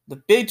 The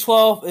Big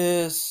 12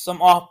 is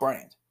some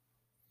off-brand.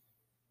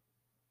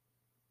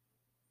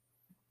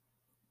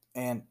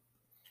 And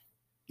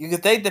you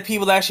could thank the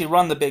people that actually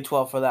run the Big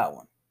 12 for that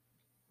one.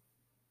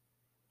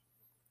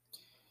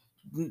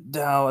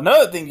 Now,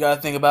 another thing you got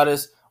to think about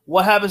is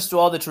what happens to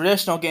all the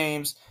traditional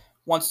games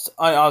once,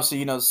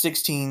 obviously,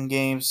 16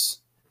 games,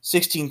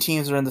 16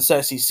 teams are in the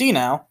SEC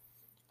now.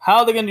 How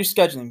are they going to do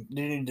scheduling? Do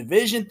they do a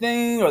division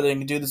thing, or are they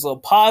going to do this little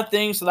pod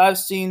thing that I've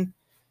seen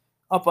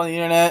up on the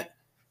internet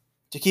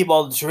to keep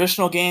all the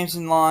traditional games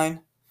in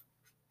line?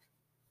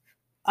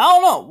 I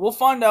don't know. We'll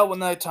find out when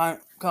that time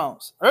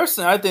comes.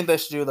 Personally, I think they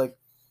should do,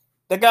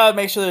 they got to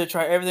make sure they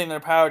try everything in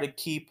their power to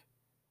keep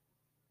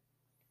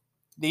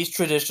these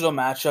traditional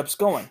matchups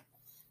going.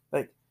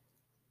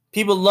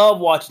 People love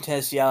watching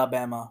Tennessee,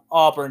 Alabama,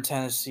 Auburn,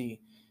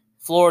 Tennessee,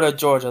 Florida,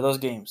 Georgia, those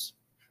games.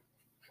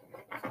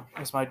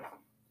 As my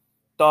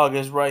dog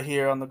is right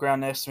here on the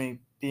ground next to me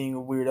being a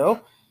weirdo.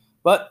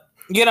 But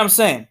you get what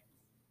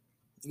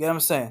I'm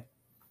saying.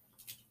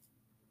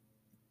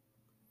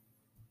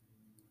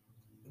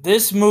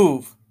 This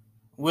move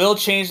will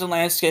change the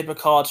landscape of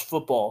college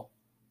football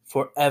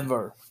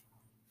forever.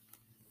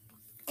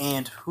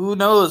 And who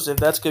knows if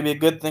that's going to be a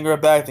good thing or a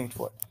bad thing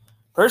for it.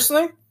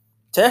 Personally,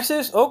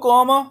 Texas,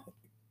 Oklahoma,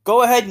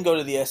 go ahead and go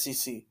to the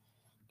SEC.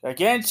 I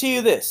guarantee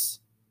you this.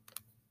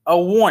 A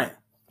warning.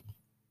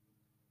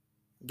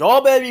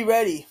 Y'all better be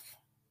ready.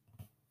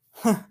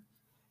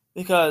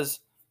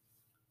 Because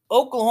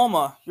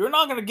Oklahoma, you're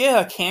not going to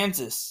get a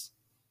Kansas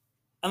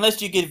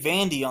unless you get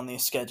Vandy on the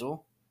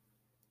schedule.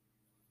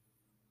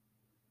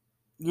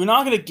 You're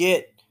not going to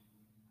get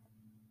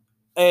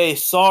a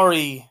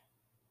sorry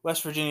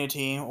West Virginia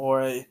team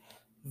or a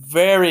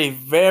very,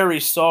 very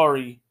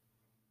sorry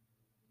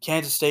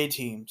Kansas State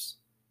teams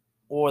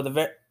or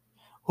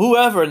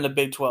whoever in the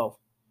Big 12.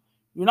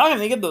 You're not going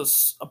to get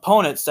those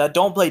opponents that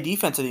don't play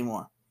defense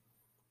anymore.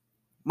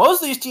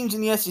 Most of these teams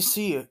in the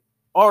SEC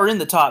are in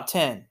the top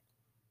 10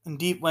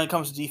 when it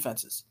comes to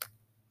defenses.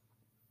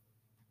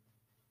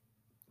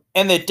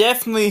 And they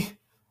definitely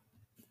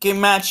can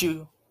match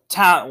you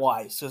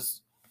talent-wise.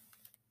 Because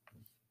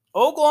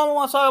Oklahoma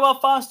wants to talk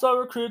about 5-star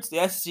recruits.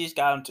 The SEC's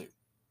got them too.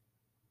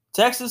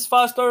 Texas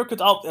 5-star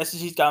recruits. Oh, the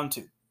SEC's got them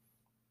too.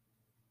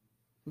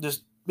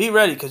 Just be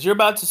ready because you're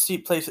about to see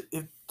places.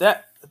 If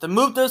the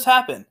move does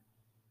happen,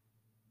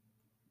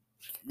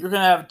 you're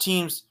gonna have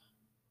teams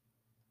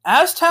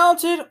as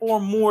talented or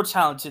more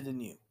talented than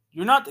you.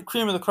 You're not the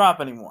cream of the crop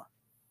anymore.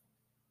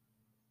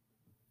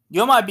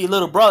 You might be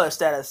little brother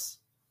status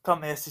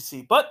come the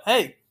SEC, but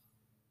hey,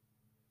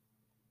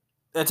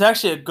 it's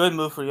actually a good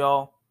move for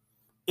y'all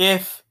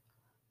if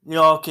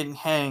y'all can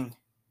hang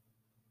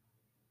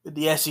with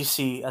the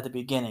SEC at the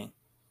beginning.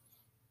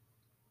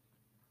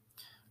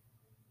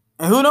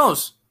 And who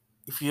knows?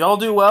 If y'all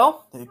do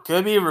well, it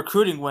could be a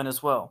recruiting win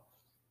as well.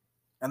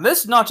 And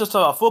this is not just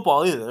about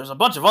football either. There's a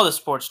bunch of other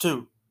sports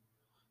too.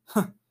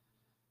 I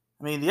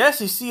mean, the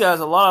SEC has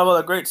a lot of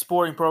other great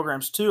sporting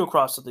programs too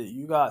across the league.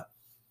 You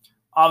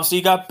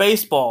got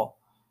baseball,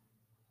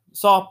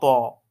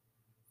 softball,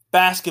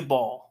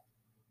 basketball,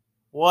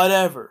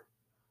 whatever.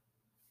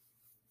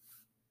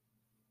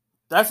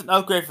 That's an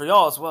upgrade for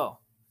y'all as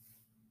well.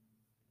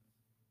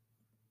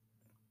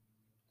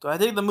 Do I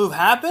think the move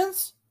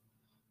happens?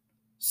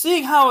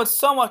 Seeing how it's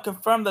somewhat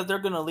confirmed that they're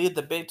going to lead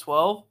the Big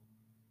 12,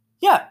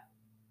 yeah,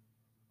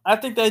 I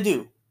think they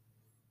do.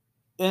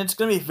 And it's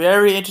going to be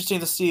very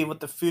interesting to see what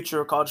the future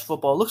of college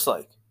football looks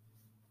like.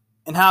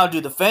 And how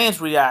do the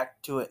fans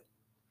react to it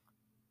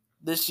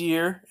this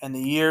year and the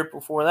year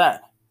before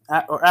that,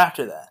 or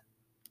after that.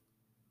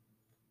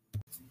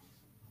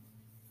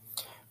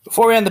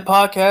 Before we end the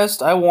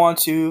podcast, I want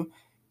to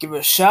give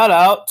a shout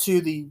out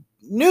to the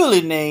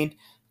newly named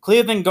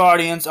Cleveland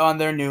Guardians on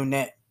their new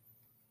name.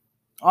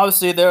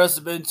 Obviously, there has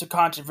been some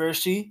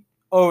controversy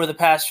over the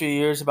past few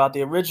years about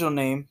the original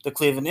name, the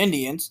Cleveland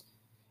Indians.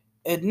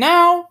 And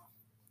now,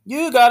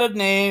 you got a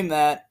name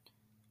that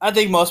I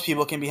think most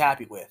people can be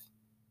happy with.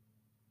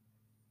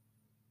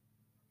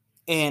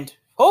 And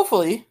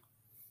hopefully,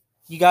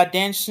 you got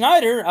Dan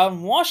Snyder out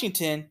in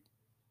Washington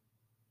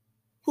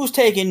who's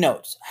taking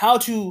notes. How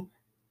to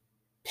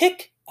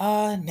pick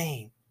a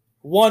name.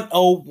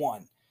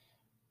 101.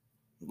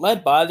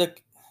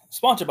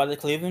 Sponsored by the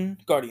Cleveland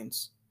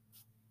Guardians.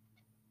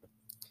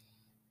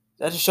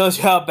 That just shows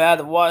you how bad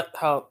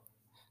how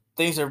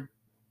things are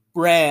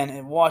ran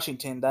in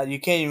Washington that you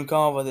can't even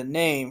come up with a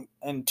name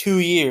in 2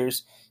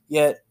 years.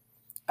 Yet,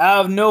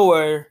 out of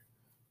nowhere,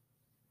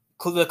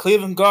 the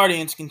Cleveland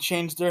Guardians can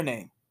change their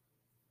name.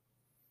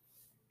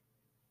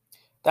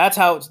 That's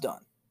how it's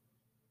done.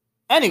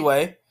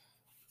 Anyway,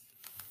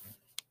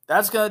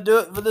 that's going to do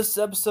it for this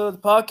episode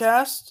of the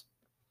podcast.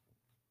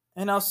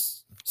 And I'll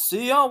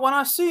see y'all when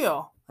I see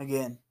y'all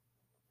again.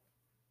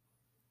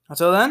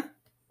 Until then,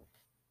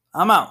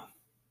 I'm out.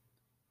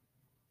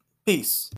 Peace.